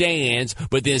the stands,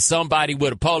 but then somebody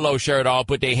with a polo shirt on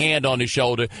put their hand on his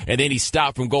shoulder, and then he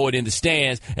stopped from going in the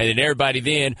stands, and then everybody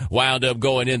then wound up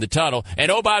going in the tunnel. And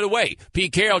oh, by the way,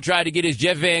 Pete Carroll tried to get his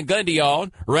Jeff Van Gundy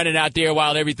on, running out there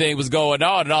while everything was going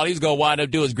on, and all he's going to wind up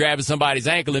doing is grabbing somebody's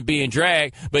ankle and being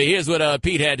dragged. But here's what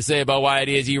Pete had to say about why it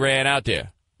is he ran out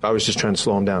there. I was just trying to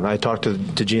slow him down. I talked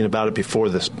to Gene about it before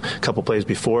this, a couple plays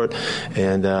before it,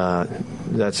 and I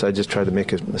just tried to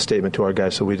make a statement to our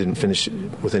guys so we didn't finish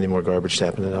with any more garbage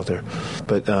happening out there.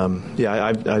 But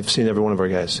I've seen every one of our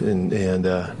guys, and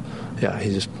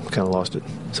he just kind of lost it.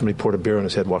 Somebody poured a beer on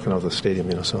his head walking out of the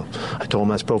stadium, So I told him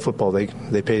that's pro football. They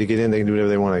pay to get in. They can do whatever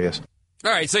they want, I guess. All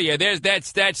right, so yeah,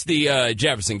 that's the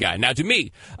Jefferson guy. Now, to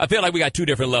me, I feel like we got two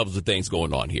different levels of things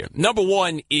going on here. Number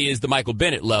one is the Michael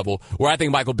Bennett level, where I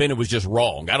think Michael Bennett was just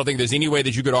wrong. I don't think there's any way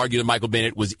that you could argue that Michael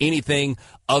Bennett was anything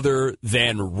other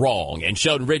than wrong. And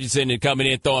Sheldon Richardson and coming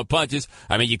in throwing punches,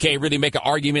 I mean, you can't really make an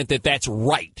argument that that's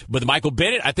right. But Michael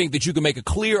Bennett, I think that you can make a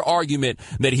clear argument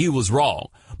that he was wrong.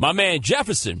 My man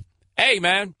Jefferson, hey,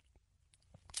 man,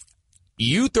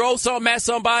 you throw something at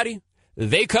somebody,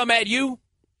 they come at you,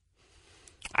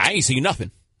 I ain't seen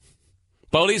nothing.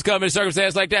 Police come in a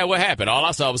circumstance like that. What happened? All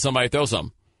I saw was somebody throw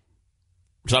something.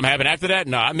 Something happened after that?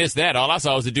 No, I missed that. All I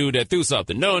saw was the dude that threw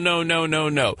something. No.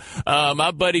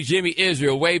 My buddy Jimmy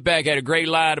Israel way back had a great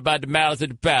line about the malice at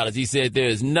the palace. He said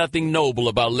there's nothing noble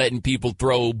about letting people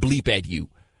throw bleep at you.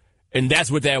 And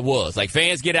that's what that was. Like,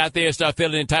 fans get out there and start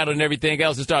feeling entitled and everything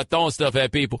else and start throwing stuff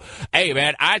at people. Hey,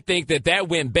 man, I think that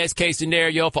went best case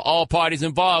scenario for all parties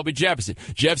involved with Jefferson.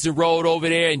 Jefferson rolled over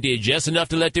there and did just enough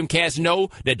to let them cats know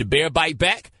that the bear bite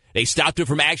back. They stopped him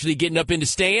from actually getting up in the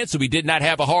stand, so we did not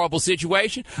have a horrible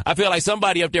situation. I feel like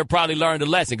somebody up there probably learned a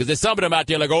lesson, because there's some of them out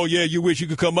there like, oh, yeah, you wish you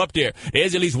could come up there.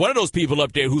 There's at least one of those people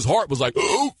up there whose heart was like,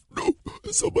 oh, no,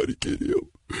 somebody get him.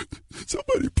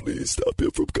 Somebody please stop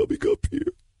him from coming up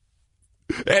here.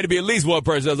 There had to be at least one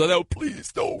person that was like, no,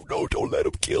 please, no, don't let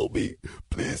him kill me.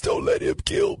 Please don't let him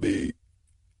kill me.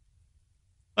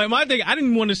 Like, my thing, I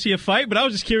didn't want to see a fight, but I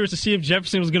was just curious to see if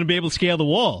Jefferson was going to be able to scale the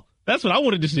wall. That's what I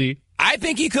wanted to see. I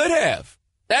think he could have.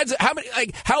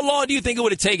 How long do you think it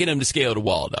would have taken him to scale the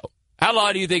wall, though? How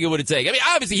long do you think it would have taken? I mean,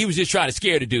 obviously, he was just trying to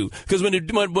scare the dude. Because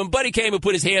when Buddy came and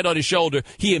put his hand on his shoulder,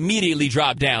 he immediately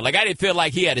dropped down. Like, I didn't feel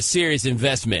like he had a serious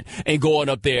investment in going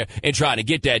up there and trying to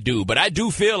get that dude. But I do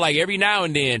feel like every now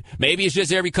and then, maybe it's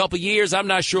just every couple years, I'm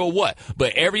not sure what.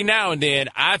 But every now and then,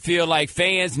 I feel like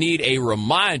fans need a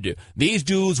reminder. These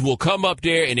dudes will come up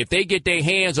there, and if they get their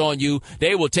hands on you,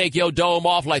 they will take your dome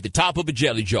off like the top of a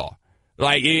jelly jar.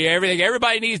 Like,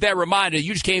 everybody needs that reminder.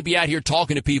 You just can't be out here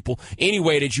talking to people any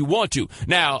way that you want to.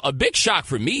 Now, a big shock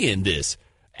for me in this,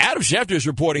 Adam Schefter is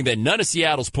reporting that none of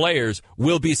Seattle's players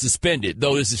will be suspended,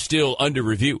 though this is still under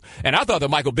review. And I thought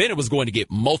that Michael Bennett was going to get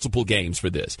multiple games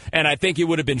for this. And I think it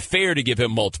would have been fair to give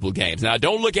him multiple games. Now,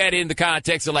 don't look at it in the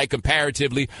context of, like,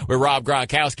 comparatively with Rob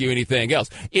Gronkowski or anything else.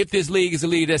 If this league is a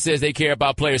league that says they care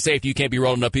about player safety, you can't be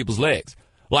rolling up people's legs.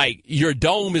 Like, your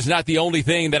dome is not the only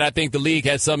thing that I think the league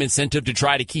has some incentive to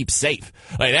try to keep safe.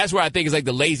 Like, that's where I think is like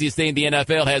the laziest thing the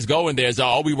NFL has going there is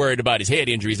all we worried about is head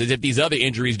injuries, as if these other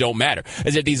injuries don't matter,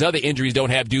 as if these other injuries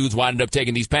don't have dudes winding up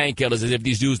taking these painkillers, as if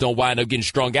these dudes don't wind up getting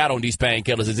strung out on these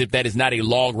painkillers, as if that is not a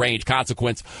long-range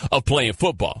consequence of playing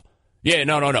football. Yeah,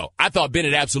 no. I thought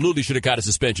Bennett absolutely should have got a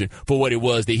suspension for what it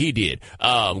was that he did.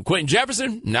 Quentin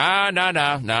Jefferson? Nah.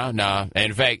 And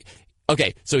in fact,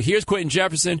 okay, so here's Quentin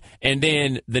Jefferson, and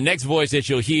then the next voice that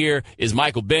you'll hear is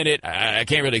Michael Bennett. I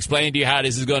can't really explain to you how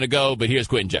this is going to go, but here's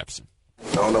Quentin Jefferson.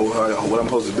 I don't know what I'm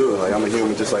supposed to do. Like, I'm a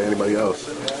human just like anybody else.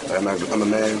 I'm a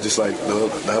man just like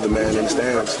the other man in the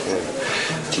stands.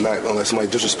 And I'm not going to let somebody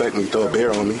disrespect me, throw a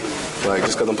bear on me. Like,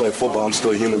 just because I'm playing football, I'm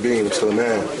still a human being. I'm still a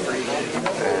man.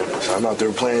 And so I'm out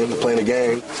there playing a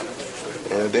game.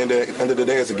 And at the end of the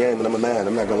day, it's a game, and I'm a man.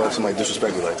 I'm not going to let somebody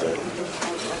disrespect me like that.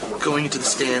 Going into the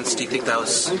stands, do you think that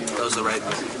was the right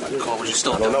call? Would you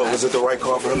still? I don't know. Was it the right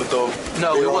call for him to throw?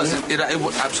 No, it wasn't. It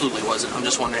absolutely wasn't. I'm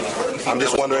just wondering.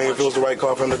 If it was the right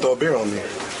call for him to throw a beer on me.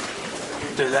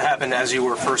 Did that happen as you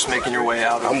were first making your way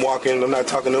out? I'm walking. I'm not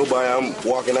talking to nobody. I'm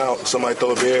walking out. Somebody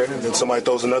throw a beer, and then somebody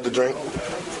throws another drink.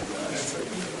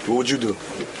 What would you do?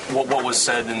 what was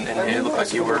said, and it looked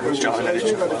like you were jumping at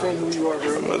each other.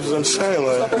 I'm saying,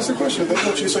 like, that's the question. They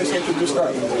want you to say something, just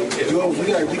stop. You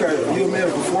a man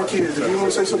with 4 kids. If you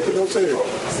want to say something, don't say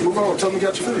it. Move on. Tell me you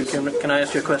got your face. Can I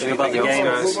ask you a question about the game?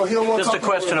 Just a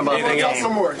question about the game.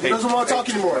 He doesn't want to talk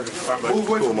anymore. Move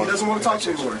away from me. He doesn't want to talk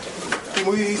to you anymore.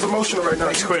 He's emotional right now.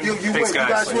 Thanks, Quinn. You win. You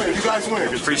guys win. You guys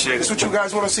win. Appreciate it. That's what you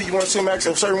guys want to see. You want to see him act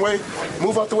a certain way?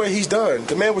 Move out the way. He's done.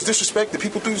 The man was disrespected.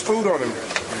 People threw his food on him.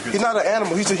 He's not an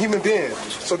animal. He's a human being.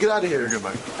 So get out of here.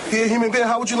 He's a human being.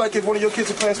 How would you like if one of your kids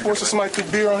are playing sports and somebody threw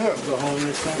beer on him?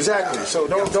 Exactly. So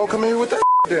don't come in here with that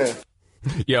then.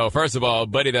 Yo, first of all,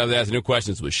 buddy that was asking new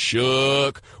questions was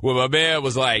shook when my man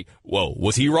was like, whoa,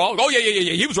 was he wrong? Oh, yeah,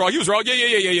 he was wrong. He was wrong. Yeah,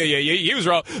 he was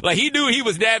wrong. Like, he knew he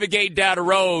was navigating down a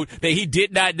road that he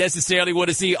did not necessarily want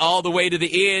to see all the way to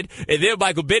the end. And then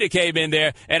Michael Bennett came in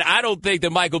there, and I don't think that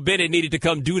Michael Bennett needed to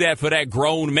come do that for that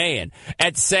grown man.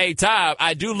 At the same time,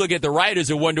 I do look at the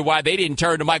writers and wonder why they didn't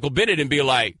turn to Michael Bennett and be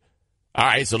like, all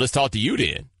right, so let's talk to you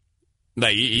then.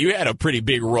 Like, you had a pretty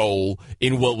big role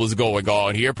in what was going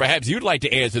on here. Perhaps you'd like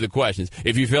to answer the questions.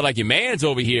 If you feel like your man's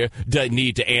over here doesn't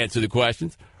need to answer the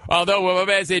questions. Although when my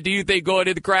man said, do you think going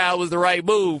in the crowd was the right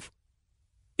move?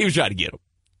 He was trying to get him.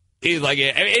 He was like,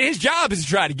 yeah, and his job is to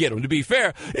try to get him, to be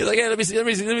fair. He's like, yeah, let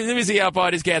me see how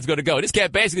far this cat's going to go. This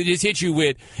cat basically just hit you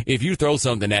with, if you throw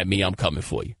something at me, I'm coming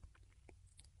for you.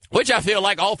 Which I feel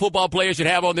like all football players should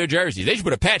have on their jerseys. They should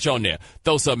put a patch on there.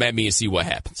 Throw something at me and see what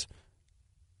happens.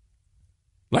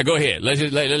 Like, go ahead.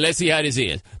 Let's see how this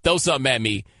ends. Throw something at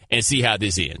me and see how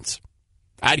this ends.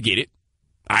 I'd get it.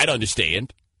 I'd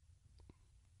understand.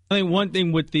 I think one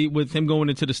thing with him going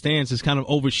into the stands has kind of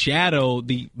overshadowed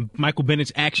the Michael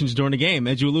Bennett's actions during the game.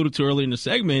 As you alluded to earlier in the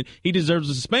segment, he deserves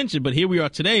a suspension. But here we are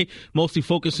today, mostly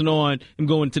focusing on him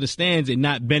going to the stands and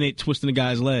not Bennett twisting the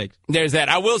guy's legs. There's that.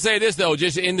 I will say this, though,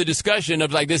 just in the discussion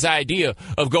of like this idea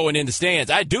of going in the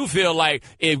stands, I do feel like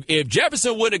if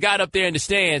Jefferson would have got up there in the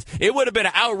stands, it would have been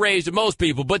an outrage to most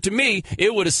people. But to me,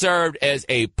 it would have served as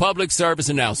a public service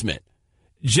announcement.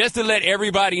 Just to let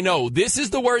everybody know, this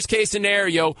is the worst case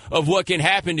scenario of what can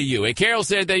happen to you. And Carroll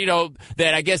said that,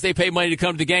 that I guess they pay money to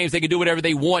come to the games. They can do whatever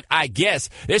they want, I guess.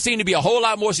 There seemed to be a whole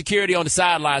lot more security on the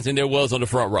sidelines than there was on the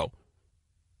front row.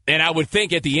 And I would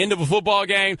think at the end of a football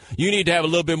game, you need to have a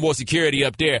little bit more security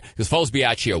up there because folks be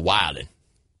out here wilding.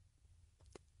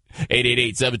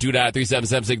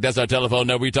 888-729-3776. That's our telephone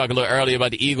number. We talked a little earlier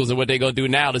about the Eagles and what they're going to do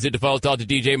now. Let's hit the phone, talk to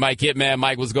DJ Mike Hitman.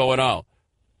 Mike, what's going on?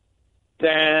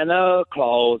 Santa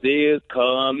Claus is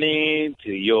coming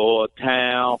to your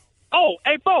town. Oh,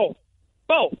 hey, Bo,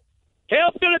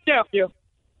 tell Philadelphia,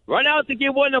 run out to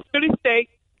get one of the Philly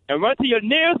steaks and run to your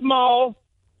nearest mall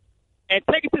and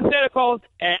take it to Santa Claus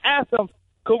and ask them,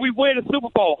 could we win the Super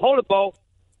Bowl? Hold it, Bo.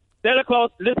 Santa Claus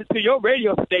listened to your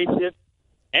radio station,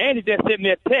 and he just sent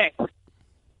me a text.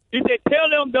 He said, tell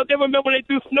them, don't they remember when they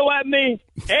threw snow at me?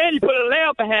 And he put a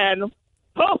lamp behind them.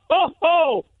 Ho, ho,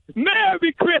 ho.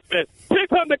 Merry Christmas. Here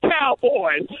come the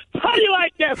Cowboys. How do you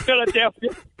like that,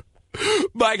 Philadelphia?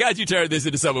 Mike, how'd you turn this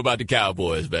into something about the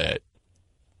Cowboys, man?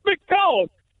 Because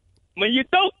when you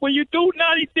do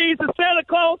naughty things to Santa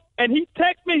Claus and he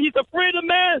texts me, he's a friend of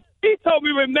mine, he told me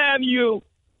to remind you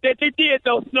that they did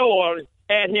throw snow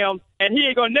at him, and he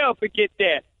ain't going to never forget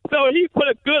that. So he put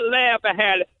a good laugh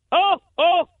behind it. Oh,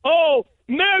 oh, oh.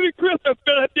 Merry Christmas,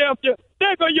 Philadelphia.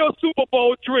 There go your Super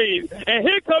Bowl dreams. And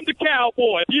here come the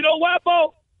Cowboys. You know what,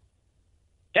 Bo?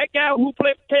 That guy who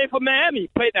came from Miami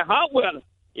played in hot weather.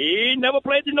 He never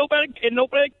played in nobody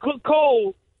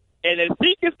cold. And as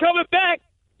Zeke is coming back,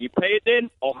 he played in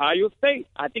Ohio State.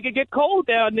 I think it get cold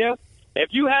down there. If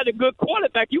you had a good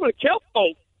quarterback, you would have kept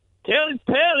folks. Tell him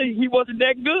he wasn't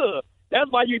that good. That's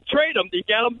why you trade him. You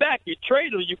got him back. You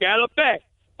trade him. You got him back.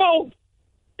 Bo,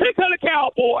 pick up the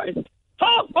Cowboys.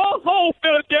 Ho, ho, ho,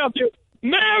 Philadelphia.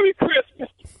 Merry Christmas.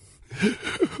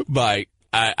 Mike,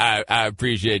 I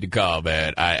appreciate the call,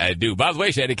 man. I do. By the way,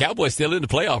 Shannon, the Cowboys still in the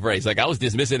playoff race. Like, I was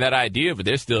dismissing that idea, but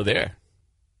they're still there.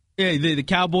 Yeah, the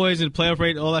Cowboys and the playoff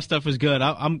rate, all that stuff is good.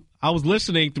 I was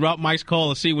listening throughout Mike's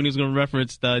call to see when he was going to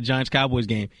reference the Giants-Cowboys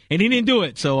game, and he didn't do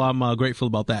it, so I'm grateful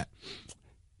about that.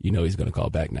 You know he's going to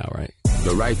call back now, right?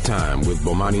 The Right Time with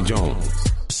Bomani Jones.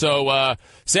 So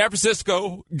San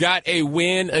Francisco got a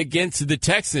win against the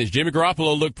Texans. Jimmy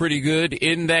Garoppolo looked pretty good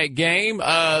in that game.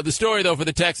 The story, though, for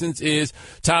the Texans is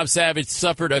Tom Savage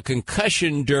suffered a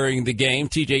concussion during the game.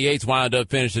 T.J. Yates wound up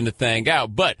finishing the thing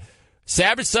out. But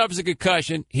Savage suffers a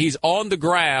concussion. He's on the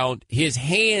ground. His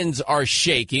hands are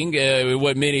shaking,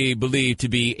 what many believe to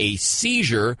be a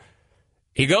seizure.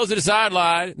 He goes to the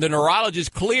sideline, the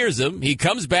neurologist clears him, he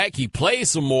comes back, he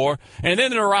plays some more, and then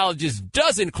the neurologist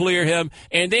doesn't clear him,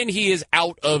 and then he is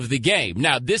out of the game.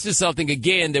 Now, this is something,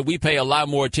 again, that we pay a lot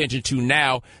more attention to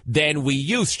now than we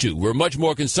used to. We're much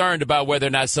more concerned about whether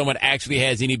or not someone actually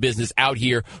has any business out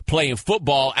here playing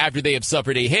football after they have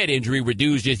suffered a head injury where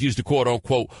dudes just used to,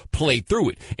 quote-unquote, play through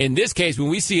it. In this case, when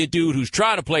we see a dude who's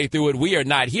trying to play through it, we are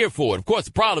not here for it. Of course,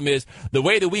 the problem is the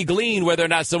way that we glean whether or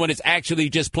not someone is actually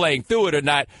just playing through it or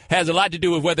not has a lot to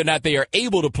do with whether or not they are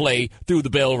able to play through the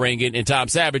bell ringing. And Tom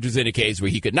Savage was in a case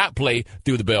where he could not play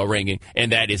through the bell ringing,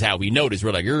 and that is how we noticed.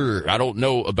 We're like, I don't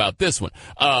know about this one.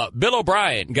 Bill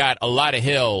O'Brien got a lot of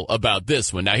hell about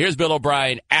this one. Now, here's Bill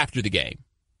O'Brien after the game.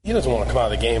 He doesn't want to come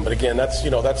out of the game, but again, that's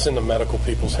in the medical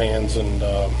people's hands, and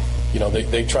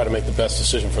they try to make the best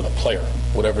decision for the player,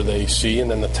 whatever they see,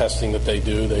 and then the testing that they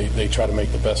do, they try to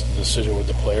make the best decision with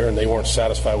the player, and they weren't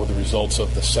satisfied with the results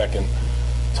of the second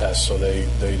test, so they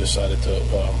decided to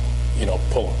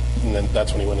pull him, and then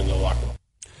that's when he went into the locker room.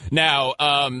 Now,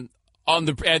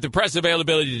 at the press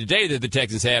availability today that the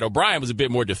Texans had, O'Brien was a bit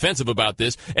more defensive about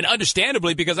this, and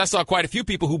understandably, because I saw quite a few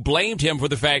people who blamed him for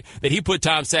the fact that he put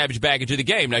Tom Savage back into the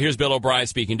game. Now, here's Bill O'Brien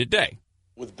speaking today.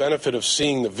 With benefit of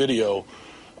seeing the video,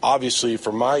 obviously,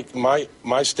 from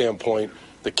my standpoint,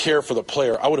 the care for the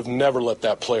player, I would have never let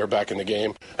that player back in the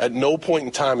game. At no point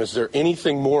in time is there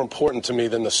anything more important to me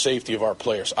than the safety of our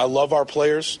players. I love our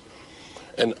players,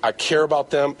 and I care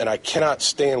about them, and I cannot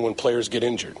stand when players get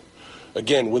injured.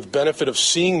 Again, with benefit of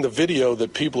seeing the video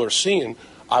that people are seeing,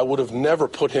 I would have never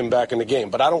put him back in the game.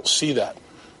 But I don't see that.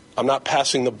 I'm not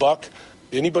passing the buck.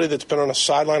 Anybody that's been on a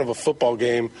sideline of a football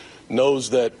game knows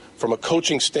that from a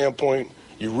coaching standpoint,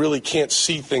 you really can't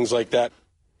see things like that.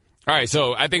 All right,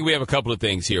 so I think we have a couple of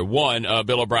things here. One,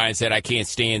 Bill O'Brien said, I can't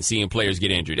stand seeing players get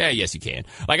injured. Yes, you can.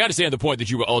 I understand the point that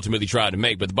you were ultimately trying to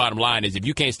make, but the bottom line is if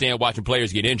you can't stand watching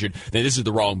players get injured, then this is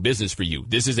the wrong business for you.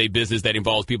 This is a business that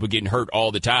involves people getting hurt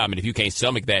all the time, and if you can't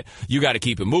stomach that, you got to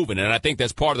keep it moving. And I think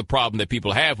that's part of the problem that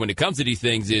people have when it comes to these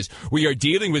things is we are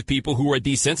dealing with people who are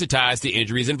desensitized to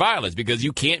injuries and violence because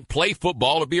you can't play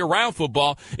football or be around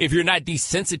football if you're not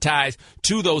desensitized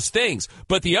to those things.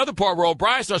 But the other part where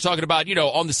O'Brien starts talking about,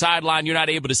 on the sideline, you're not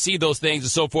able to see those things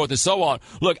and so forth and so on.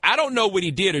 Look, I don't know what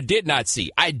he did or did not see.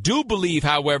 I do believe,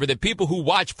 however, that people who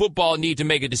watch football need to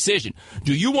make a decision.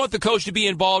 Do you want the coach to be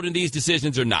involved in these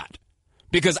decisions or not?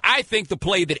 Because I think the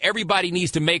play that everybody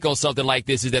needs to make on something like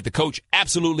this is that the coach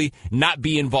absolutely not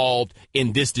be involved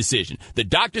in this decision. The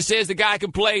doctor says the guy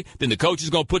can play, then the coach is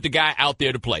going to put the guy out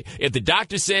there to play. If the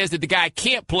doctor says that the guy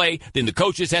can't play, then the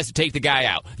coach just has to take the guy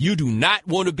out. You do not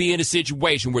want to be in a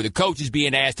situation where the coach is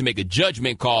being asked to make a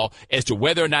judgment call as to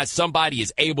whether or not somebody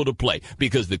is able to play,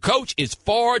 because the coach is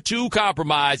far too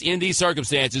compromised in these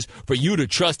circumstances for you to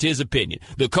trust his opinion.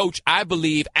 The coach, I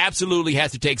believe, absolutely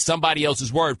has to take somebody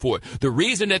else's word for it. The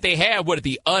reason that they have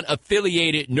the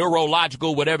unaffiliated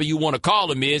neurological, whatever you want to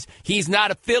call him, is he's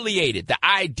not affiliated. The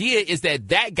idea is that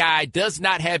that guy does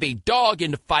not have a dog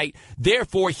in the fight.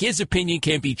 Therefore, his opinion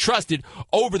can be trusted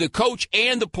over the coach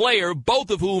and the player, both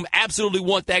of whom absolutely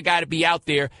want that guy to be out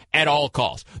there at all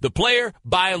costs. The player,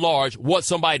 by and large, wants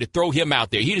somebody to throw him out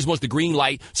there. He just wants the green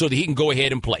light so that he can go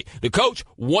ahead and play. The coach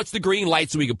wants the green light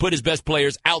so he can put his best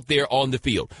players out there on the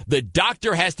field. The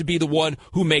doctor has to be the one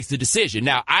who makes the decision.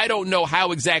 Now, I don't know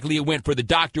how exactly it went for the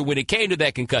doctor when it came to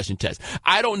that concussion test.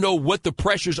 I don't know what the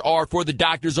pressures are for the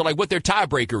doctors or what their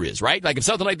tiebreaker is, right? If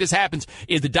something like this happens,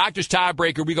 is the doctor's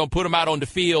tiebreaker, we're going to put them out on the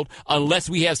field unless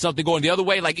we have something going the other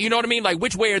way? You know what I mean?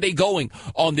 Which way are they going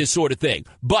on this sort of thing?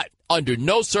 But under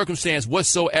no circumstance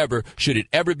whatsoever should it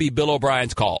ever be Bill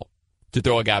O'Brien's call to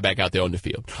throw a guy back out there on the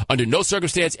field. Under no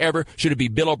circumstance ever should it be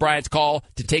Bill O'Brien's call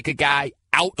to take a guy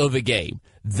out of a game.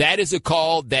 That is a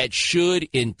call that should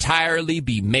entirely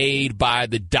be made by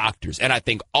the doctors. And I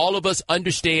think all of us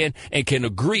understand and can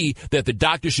agree that the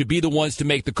doctors should be the ones to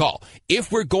make the call.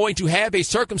 If we're going to have a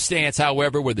circumstance,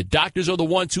 however, where the doctors are the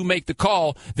ones who make the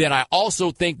call, then I also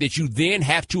think that you then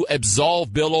have to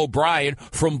absolve Bill O'Brien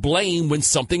from blame when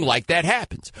something like that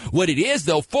happens. What it is,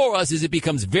 though, for us is it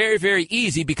becomes very, very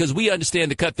easy because we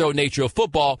understand the cutthroat nature of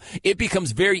football. It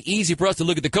becomes very easy for us to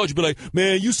look at the coach and be like,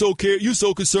 man, you so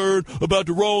concerned about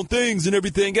the wrong things and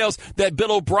everything else, that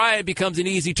Bill O'Brien becomes an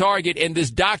easy target, and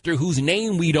this doctor whose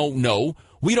name we don't know,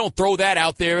 we don't throw that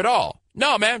out there at all.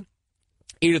 No, man.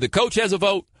 Either the coach has a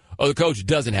vote or the coach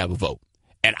doesn't have a vote.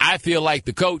 And I feel like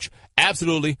the coach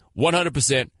absolutely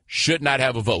 100% should not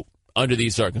have a vote under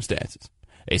these circumstances.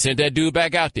 They sent that dude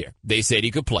back out there. They said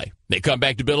he could play. They come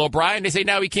back to Bill O'Brien. They say,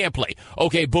 now he can't play.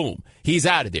 Okay, boom. He's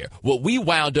out of there. What we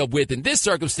wound up with in this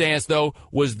circumstance, though,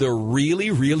 was the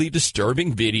really, really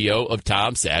disturbing video of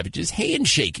Tom Savage's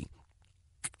handshaking.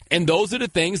 And those are the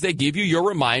things that give you your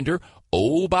reminder,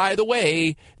 oh, by the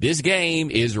way, this game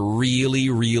is really,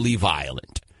 really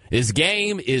violent. This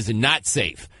game is not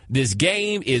safe. This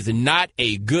game is not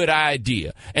a good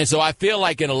idea. And so I feel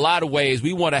like in a lot of ways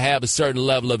we want to have a certain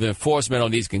level of enforcement on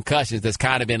these concussions that's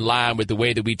kind of in line with the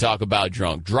way that we talk about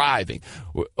drunk driving.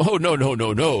 Oh,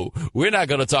 no. We're not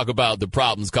going to talk about the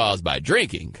problems caused by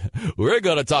drinking. We're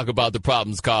going to talk about the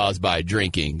problems caused by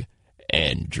drinking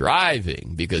and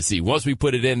driving. Because, see, once we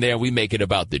put it in there and we make it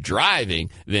about the driving,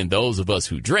 then those of us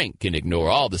who drink can ignore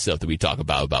all the stuff that we talk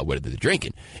about whether the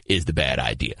drinking is the bad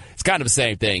idea. It's kind of the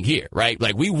same thing here, right?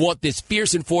 Like, we want this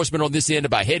fierce enforcement on this end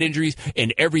about head injuries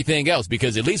and everything else,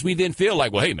 because at least we then feel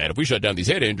like, well, hey, man, if we shut down these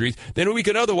head injuries, then we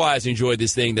could otherwise enjoy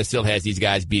this thing that still has these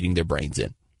guys beating their brains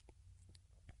in.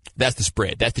 That's the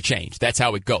spread. That's the change. That's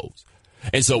how it goes.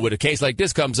 And so when a case like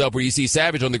this comes up where you see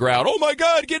Savage on the ground, oh, my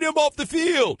God, get him off the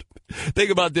field.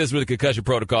 Think about this with the concussion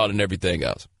protocol and everything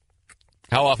else.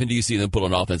 How often do you see them pull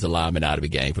an offensive lineman out of a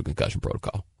game for concussion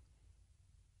protocol?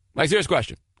 Like, serious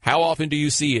question. How often do you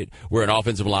see it where an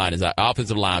offensive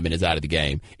lineman is out of the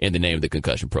game in the name of the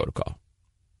concussion protocol?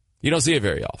 You don't see it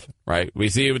very often, right? We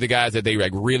see it with the guys that they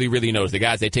like really, really notice, the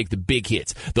guys that take the big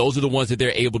hits. Those are the ones that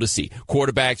they're able to see.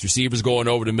 Quarterbacks, receivers going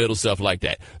over the middle, stuff like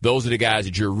that. Those are the guys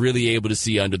that you're really able to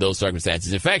see under those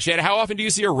circumstances. In fact, Shannon, how often do you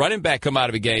see a running back come out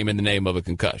of a game in the name of a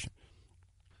concussion?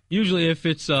 Usually if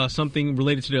it's something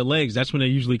related to their legs, that's when they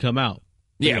usually come out.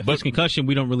 Yeah, but concussion,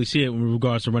 we don't really see it in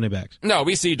regards to running backs. No,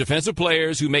 we see defensive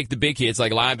players who make the big hits,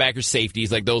 like linebackers,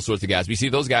 safeties, like those sorts of guys. We see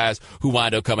those guys who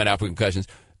wind up coming out for concussions.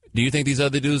 Do you think these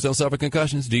other dudes don't suffer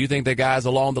concussions? Do you think that guys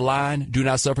along the line do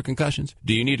not suffer concussions?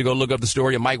 Do you need to go look up the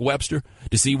story of Mike Webster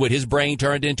to see what his brain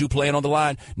turned into playing on the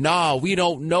line? No, we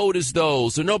don't notice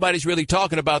those. So nobody's really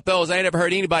talking about those. I ain't never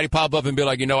heard anybody pop up and be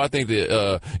like, I think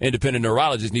the independent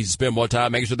neurologist needs to spend more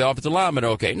time making sure the offensive linemen are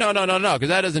okay. No, because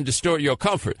that doesn't distort your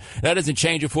comfort. That doesn't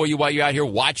change it for you while you're out here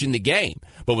watching the game.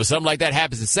 But when something like that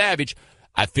happens to Savage,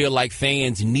 I feel like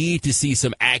fans need to see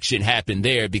some action happen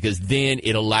there, because then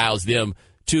it allows them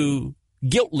to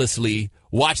guiltlessly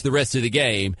watch the rest of the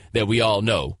game that we all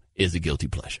know is a guilty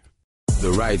pleasure.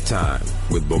 The Right Time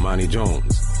with Bomani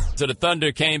Jones. So the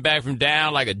Thunder came back from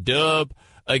down like a dub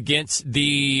against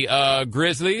the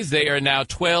Grizzlies. They are now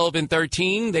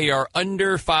 12-13. They are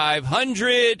under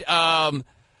 500. There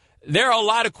are a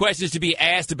lot of questions to be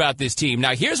asked about this team.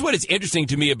 Now, here's what is interesting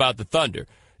to me about the Thunder.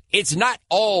 It's not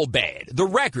all bad. The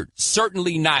record,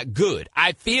 certainly not good.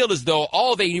 I feel as though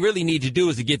all they really need to do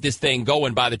is to get this thing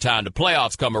going by the time the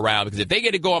playoffs come around, because if they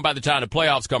get it going by the time the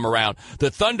playoffs come around, the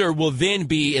Thunder will then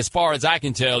be, as far as I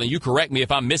can tell, and you correct me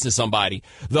if I'm missing somebody,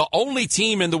 the only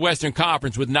team in the Western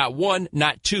Conference with not one,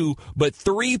 not two, but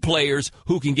three players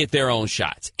who can get their own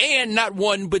shots. And not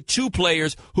one, but two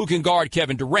players who can guard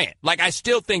Kevin Durant. Like, I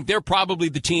still think they're probably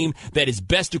the team that is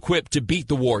best equipped to beat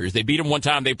the Warriors. They beat them one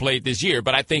time they played this year,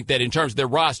 but I think that in terms of their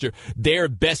roster, they're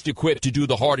best equipped to do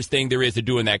the hardest thing there is to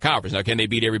do in that conference. Now, can they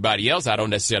beat everybody else? I don't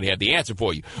necessarily have the answer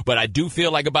for you. But I do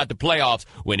feel like about the playoffs,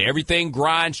 when everything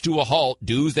grinds to a halt,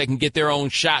 dudes that can get their own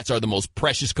shots are the most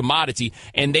precious commodity,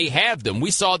 and they have them.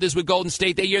 We saw this with Golden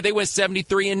State that year. They went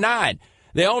 73-9.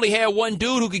 They only had one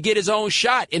dude who could get his own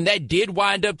shot, and that did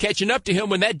wind up catching up to him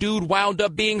when that dude wound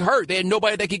up being hurt. They had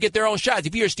nobody that could get their own shots.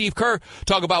 If you hear Steve Kerr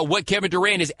talk about what Kevin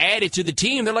Durant has added to the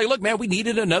team, they're like, look, man, we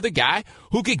needed another guy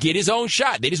who could get his own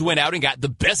shot. They just went out and got the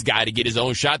best guy to get his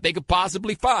own shot they could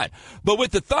possibly find. But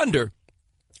with the Thunder,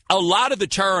 a lot of the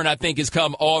turn, I think, has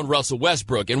come on Russell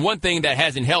Westbrook. And one thing that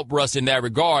hasn't helped Russ in that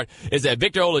regard is that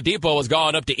Victor Oladipo has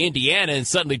gone up to Indiana and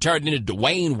suddenly turned into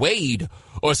Dwayne Wade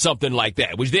or something like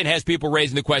that, which then has people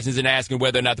raising the questions and asking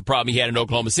whether or not the problem he had in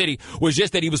Oklahoma City was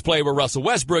just that he was playing with Russell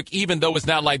Westbrook, even though it's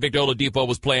not like Victor Oladipo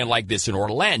was playing like this in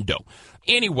Orlando.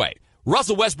 Anyway,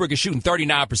 Russell Westbrook is shooting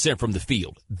 39% from the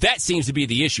field. That seems to be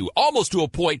the issue, almost to a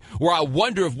point where I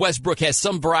wonder if Westbrook has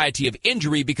some variety of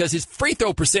injury, because his free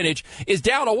throw percentage is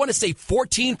down, I want to say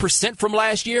 14% from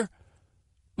last year.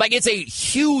 Like, it's a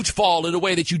huge fall in a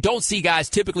way that you don't see guys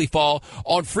typically fall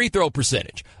on free throw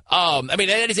percentage.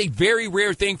 That is a very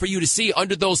rare thing for you to see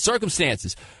under those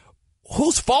circumstances.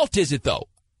 Whose fault is it, though?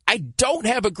 I don't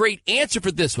have a great answer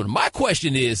for this one. My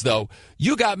question is, though,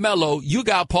 you got Melo, you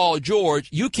got Paul George,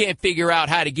 you can't figure out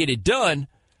how to get it done.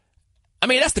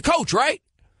 That's the coach, right?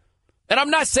 And I'm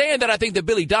not saying that I think that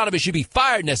Billy Donovan should be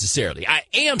fired necessarily. I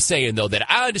am saying, though, that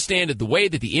I understand that the way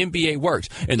that the NBA works,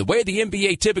 and the way the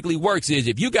NBA typically works is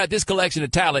if you got this collection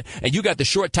of talent and you got the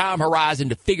short time horizon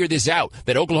to figure this out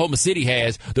that Oklahoma City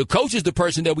has, the coach is the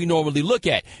person that we normally look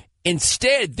at.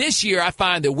 Instead, this year, I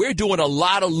find that we're doing a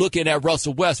lot of looking at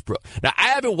Russell Westbrook. Now, I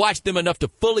haven't watched them enough to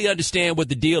fully understand what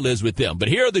the deal is with them, but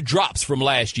here are the drops from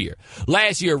last year.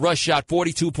 Last year, Russ shot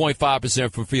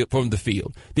 42.5% from the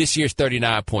field. This year's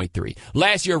 39.3%.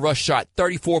 Last year, Russ shot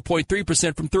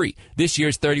 34.3% from three. This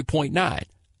year's 30.9%.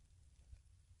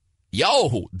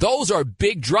 Yo, those are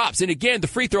big drops. And again, the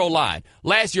free throw line.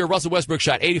 Last year, Russell Westbrook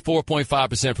shot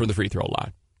 84.5% from the free throw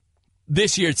line.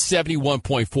 This year, it's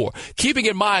 71.4%. Keeping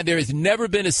in mind, there has never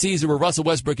been a season where Russell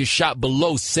Westbrook has shot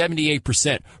below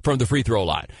 78% from the free throw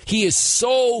line. He is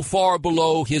so far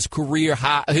below his career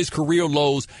high, his career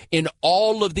lows in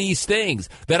all of these things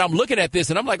that I'm looking at this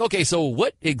and I'm like, okay, so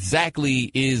what exactly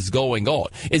is going on?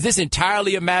 Is this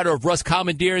entirely a matter of Russ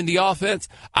commandeering the offense?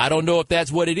 I don't know if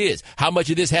that's what it is. How much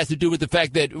of this has to do with the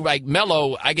fact that, like,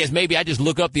 Melo, I guess maybe I just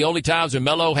look up the only times when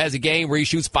Melo has a game where he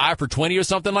shoots 5 for 20 or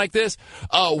something like this?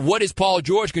 What is Paul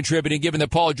George contributing, given that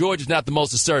Paul George is not the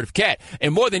most assertive cat?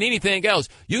 And more than anything else,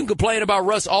 you can complain about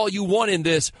Russ all you want in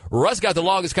this. Russ got the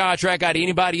longest contract out of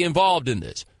anybody involved in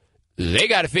this. They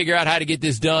got to figure out how to get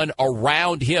this done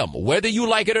around him. Whether you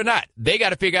like it or not, they got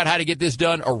to figure out how to get this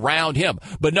done around him.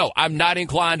 But no, I'm not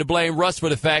inclined to blame Russ for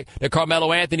the fact that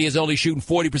Carmelo Anthony is only shooting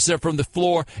 40% from the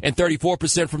floor and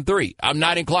 34% from three. I'm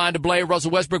not inclined to blame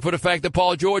Russell Westbrook for the fact that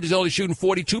Paul George is only shooting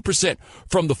 42%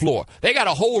 from the floor. They got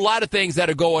a whole lot of things that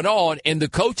are going on, and the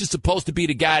coach is supposed to be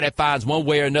the guy that finds one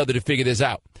way or another to figure this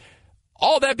out.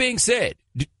 All that being said,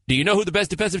 do you know who the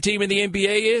best defensive team in the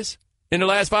NBA is in the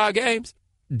last 5 games?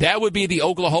 That would be the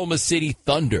Oklahoma City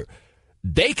Thunder.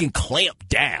 They can clamp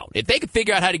down. If they can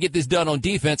figure out how to get this done on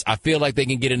defense, I feel like they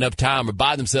can get enough time or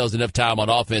buy themselves enough time on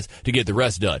offense to get the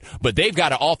rest done. But they've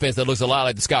got an offense that looks a lot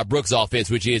like the Scott Brooks offense,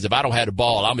 which is, if I don't have the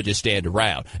ball, I'm going to just stand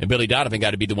around. And Billy Donovan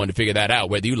got to be the one to figure that out,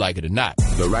 whether you like it or not.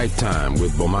 The Right Time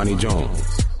with Bomani Jones.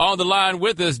 On the line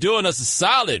with us, doing us a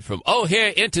solid from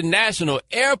O'Hare International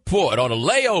Airport on a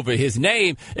layover. His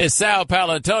name is Sal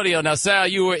Paolantonio. Now, Sal,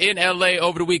 you were in L.A.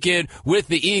 over the weekend with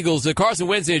the Eagles. The Carson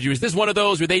Wentz injury, is this one of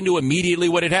those where they knew immediately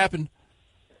what had happened?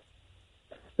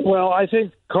 Well, I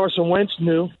think Carson Wentz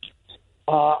knew.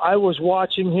 I was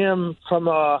watching him from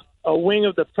a wing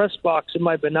of the press box in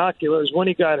my binoculars. When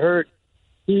he got hurt,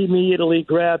 he immediately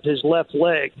grabbed his left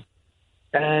leg,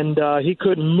 and he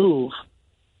couldn't move.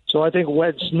 So I think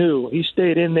Wentz knew. He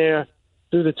stayed in there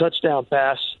through the touchdown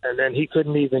pass, and then he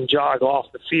couldn't even jog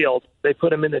off the field. They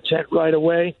put him in the tent right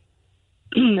away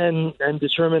and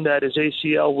determined that his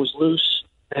ACL was loose,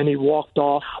 and he walked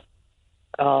off.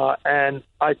 And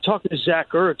I talked to Zach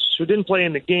Ertz, who didn't play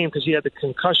in the game because he had the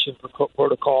concussion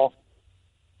protocol.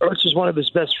 Ertz is one of his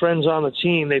best friends on the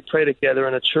team. They pray together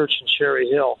in a church in Cherry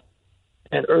Hill.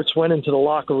 And Ertz went into the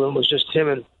locker room. It was just him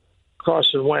and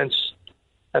Carson Wentz.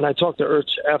 And I talked to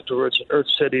Ertz afterwards, and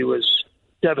Ertz said he was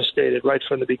devastated right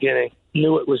from the beginning,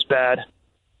 knew it was bad,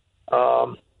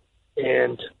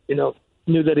 and, you know,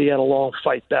 knew that he had a long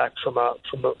fight back from a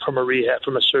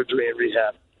surgery and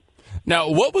rehab. Now,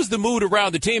 what was the mood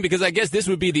around the team? Because I guess this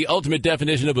would be the ultimate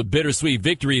definition of a bittersweet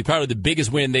victory, probably the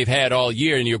biggest win they've had all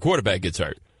year, and your quarterback gets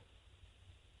hurt.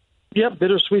 Yep,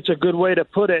 bittersweet's a good way to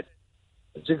put it.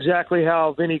 It's exactly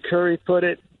how Vinnie Curry put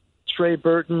it. Trey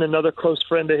Burton, another close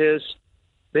friend of his,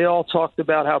 they all talked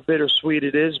about how bittersweet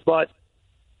it is. But,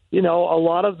 you know, a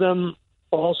lot of them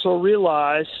also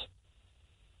realize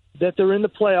that they're in the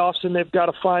playoffs and they've got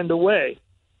to find a way.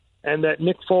 And that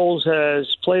Nick Foles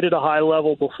has played at a high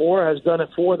level before, has done it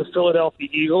for the Philadelphia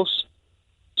Eagles,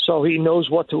 so he knows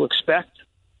what to expect.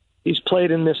 He's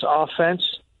played in this offense.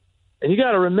 And you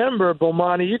got to remember,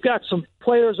 Bomani, you got some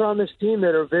players on this team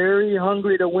that are very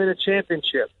hungry to win a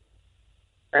championship.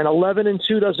 And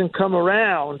 11-2 doesn't come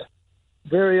around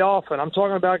very often. I'm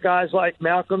talking about guys like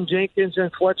Malcolm Jenkins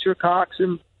and Fletcher Cox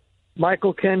and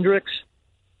Michael Kendricks.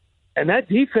 And that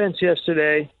defense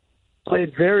yesterday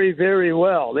played very, very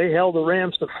well. They held the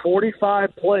Rams to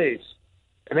 45 plays.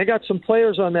 And they got some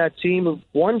players on that team who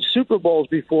won Super Bowls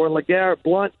before, LeGarrette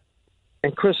Blount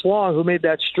and Chris Long, who made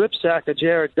that strip sack of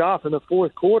Jared Goff in the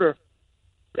fourth quarter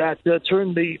that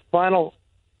turned the final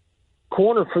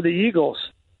corner for the Eagles.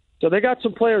 So they got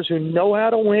some players who know how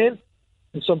to win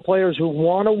and some players who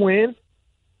want to win,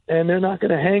 and they're not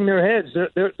going to hang their heads.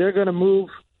 They're going to move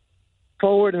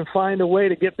forward and find a way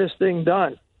to get this thing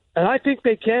done. And I think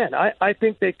they can. I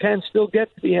think they can still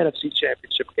get to the NFC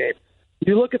Championship game.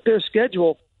 You look at their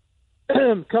schedule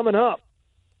coming up.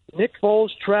 Nick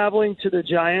Foles traveling to the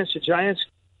Giants. The Giants,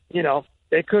 you know,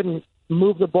 they couldn't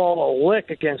move the ball a lick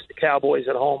against the Cowboys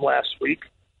at home last week.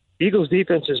 Eagles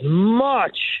defense is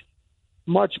much,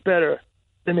 much better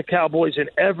than the Cowboys in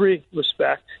every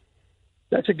respect.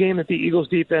 That's a game that the Eagles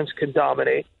defense can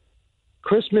dominate.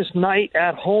 Christmas night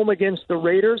at home against the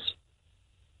Raiders,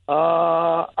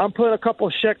 I'm putting a couple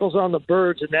of shekels on the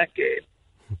Birds in that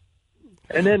game.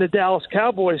 And then the Dallas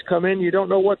Cowboys come in. You don't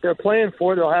know what they're playing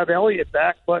for. They'll have Elliott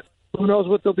back, but who knows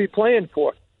what they'll be playing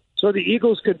for. So the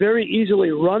Eagles could very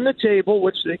easily run the table,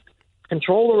 which they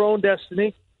control their own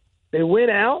destiny. They win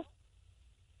out.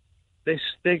 They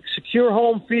secure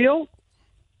home field.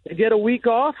 They get a week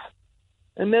off,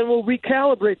 and then we'll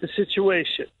recalibrate the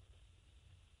situation.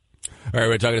 All right,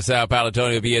 we're talking to Sal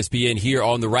Paolantonio of ESPN here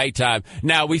on The Right Time.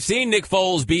 Now, we've seen Nick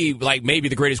Foles be like maybe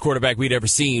the greatest quarterback we'd ever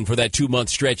seen for that 2-month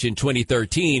stretch in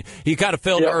 2013. He kind of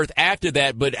fell to earth after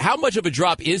that, but how much of a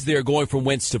drop is there going from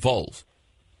Wentz to Foles?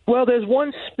 Well, there's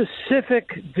one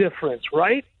specific difference,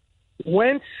 right?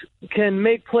 Wentz can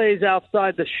make plays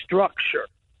outside the structure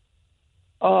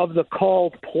of the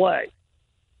called play.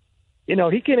 You know,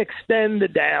 he can extend the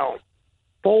down.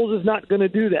 Foles is not going to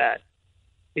do that.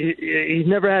 He's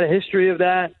never had a history of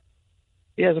that.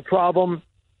 He has a problem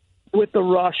with the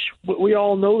rush. We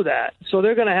all know that. So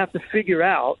they're going to have to figure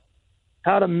out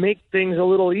how to make things a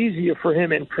little easier for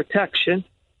him in protection,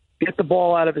 get the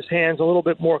ball out of his hands a little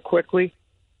bit more quickly.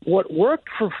 What worked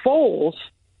for Foles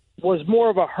was more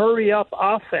of a hurry-up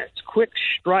offense, quick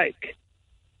strike.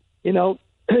 You know,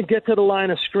 get to the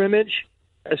line of scrimmage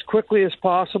as quickly as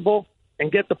possible and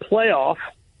get the play off.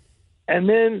 And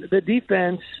then the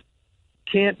defense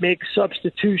can't make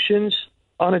substitutions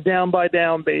on a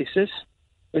down-by-down basis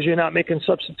because you're not making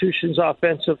substitutions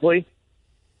offensively.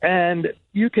 And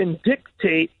you can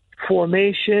dictate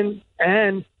formation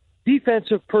and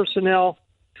defensive personnel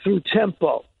through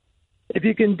tempo. If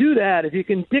you can do that, if you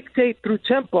can dictate through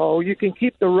tempo, you can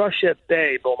keep the rush at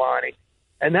bay, Bomani.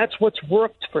 And that's what's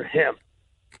worked for him.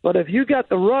 But if you got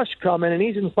the rush coming and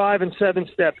he's in 5- and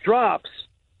 7-step drops,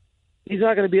 he's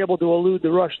not going to be able to elude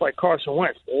the rush like Carson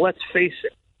Wentz. Let's face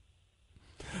it.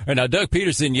 All right, now, Doug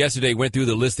Peterson yesterday went through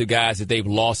the list of guys that they've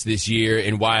lost this year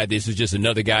and why this was just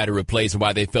another guy to replace and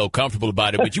why they felt comfortable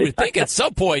about it. But you would think at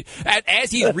some point,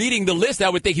 as he's reading the list, I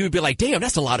would think he would be like, damn,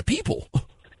 that's a lot of people.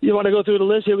 You want to go through the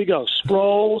list? Here we go.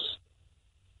 Sproles,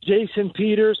 Jason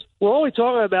Peters. We're only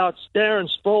talking about Darren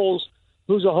Sproles,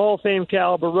 who's a Hall of Fame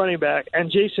caliber running back,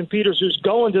 and Jason Peters, who's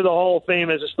going to the Hall of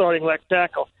Fame as a starting left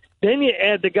tackle. Then you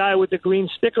add the guy with the green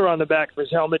sticker on the back of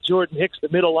his helmet, Jordan Hicks, the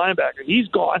middle linebacker. He's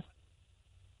gone.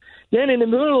 Then in the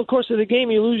middle of the course of the game,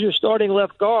 you lose your starting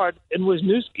left guard in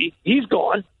Wisniewski. He's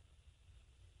gone.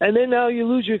 And then now you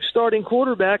lose your starting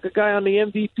quarterback, a guy on the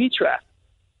MVP track.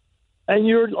 And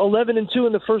you're 11-2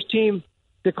 in the first team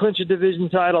to clinch a division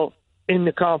title in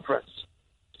the conference.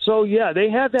 So, yeah, they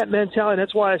have that mentality.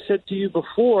 That's why I said to you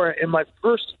before in my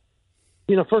first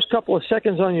couple of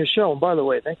seconds on your show. And by the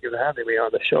way, thank you for having me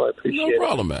on the show. I appreciate it. No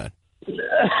problem, man.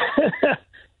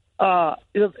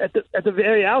 At the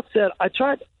very outset,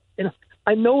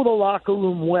 I know the locker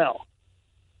room well.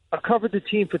 I covered the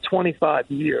team for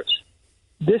 25 years.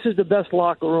 This is the best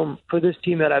locker room for this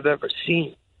team that I've ever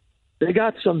seen. They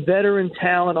got some veteran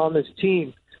talent on this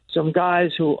team. Some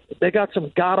guys they got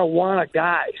some gotta-wanna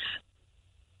guys.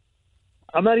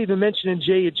 I'm not even mentioning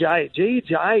Jay Ajayi. Jay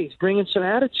Ajayi is bringing some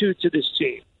attitude to this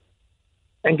team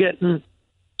and getting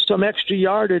some extra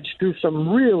yardage through some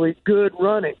really good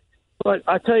running. But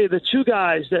I tell you, the two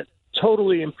guys that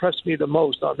totally impressed me the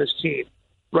most on this team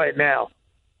right now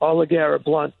are LeGarrette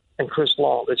Blount and Chris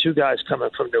Long, the two guys coming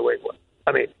from New England.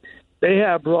 I mean, they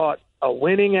have brought a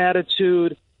winning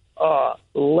attitude,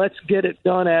 let's get it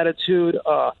done attitude.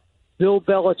 Bill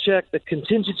Belichick, the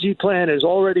contingency plan is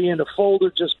already in the folder,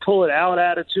 just pull it out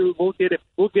attitude. We'll get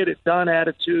it done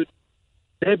attitude.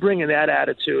 They're bringing that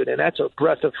attitude, and that's a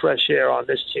breath of fresh air on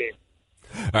this team.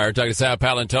 All right, talking to Sal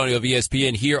Paolantonio of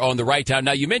ESPN here on The Right Time.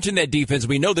 Now, you mentioned that defense.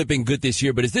 We know they've been good this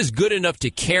year, but is this good enough to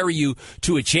carry you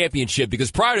to a championship? Because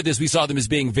prior to this, we saw them as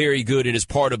being very good and as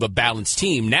part of a balanced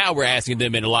team. Now we're asking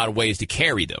them in a lot of ways to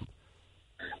carry them.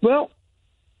 Well,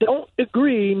 don't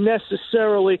agree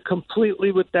necessarily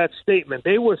completely with that statement.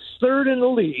 They were third in the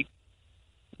league.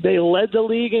 They led the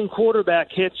league in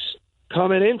quarterback hits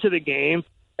coming into the game,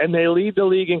 and they lead the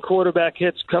league in quarterback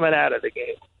hits coming out of the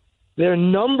game. They're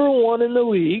number one in the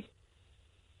league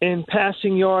in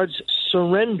passing yards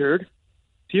surrendered,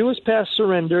 fewest pass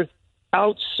surrendered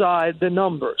outside the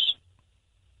numbers.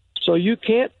 So you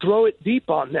can't throw it deep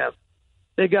on them.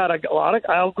 They got a lot of,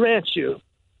 I'll grant you,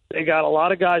 they got a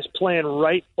lot of guys playing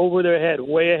right over their head,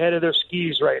 way ahead of their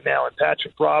skis right now. And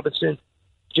Patrick Robinson,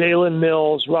 Jalen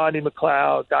Mills, Rodney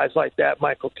McLeod, guys like that,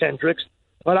 Michael Kendricks.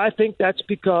 But I think that's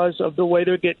because of the way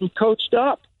they're getting coached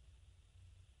up.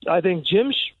 I think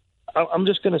I'm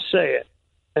just going to say it.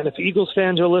 And if Eagles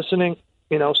fans are listening,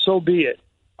 so be it.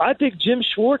 I think Jim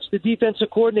Schwartz, the defensive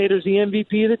coordinator, is the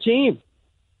MVP of the team.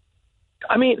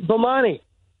 I mean, Bomani,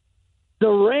 the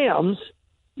Rams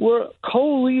were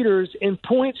co-leaders in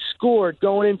points scored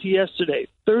going into yesterday,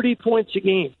 30 points a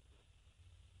game.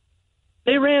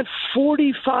 They ran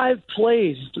 45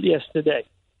 plays yesterday.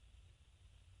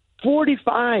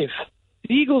 45.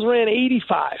 The Eagles ran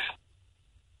 85.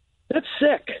 That's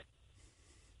sick.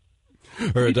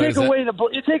 You take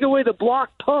away the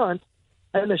block punt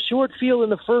and the short field in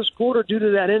the first quarter due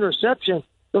to that interception.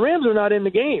 The Rams are not in the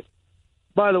game.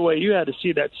 By the way, you had to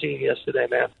see that scene yesterday,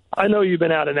 man. I know you've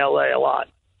been out in L.A. a lot,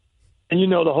 and you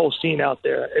know the whole scene out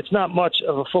there. It's not much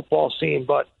of a football scene,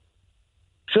 but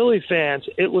Philly fans,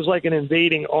 it was like an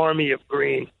invading army of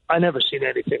green. I never seen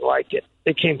anything like it.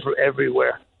 It came from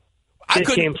everywhere. I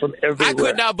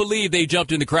could not believe they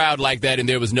jumped in the crowd like that and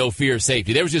there was no fear of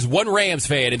safety. There was just one Rams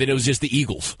fan, and then it was just the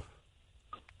Eagles.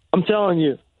 I'm telling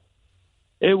you,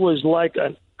 it was like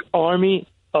an army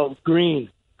of green.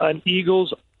 An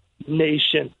Eagles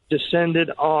nation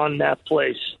descended on that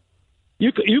place.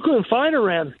 You couldn't find a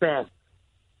Rams fan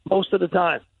most of the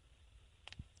time.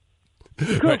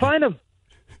 You couldn't find them.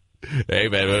 Hey,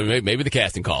 man, maybe the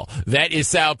casting call. That is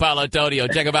Sal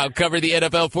Paolantonio. Check him out. Cover the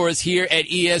NFL for us here at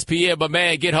ESPN. My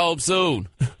man, get home soon.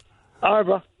 All right,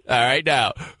 bro. All right,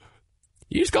 now.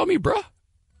 You just call me bro?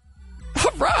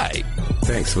 All right.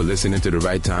 Thanks for listening to the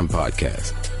Right Time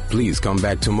Podcast. Please come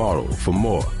back tomorrow for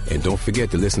more. And don't forget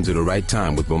to listen to The Right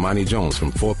Time with Bomani Jones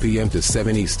from 4 p.m. to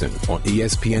 7 Eastern on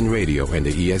ESPN Radio and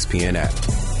the ESPN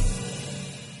app.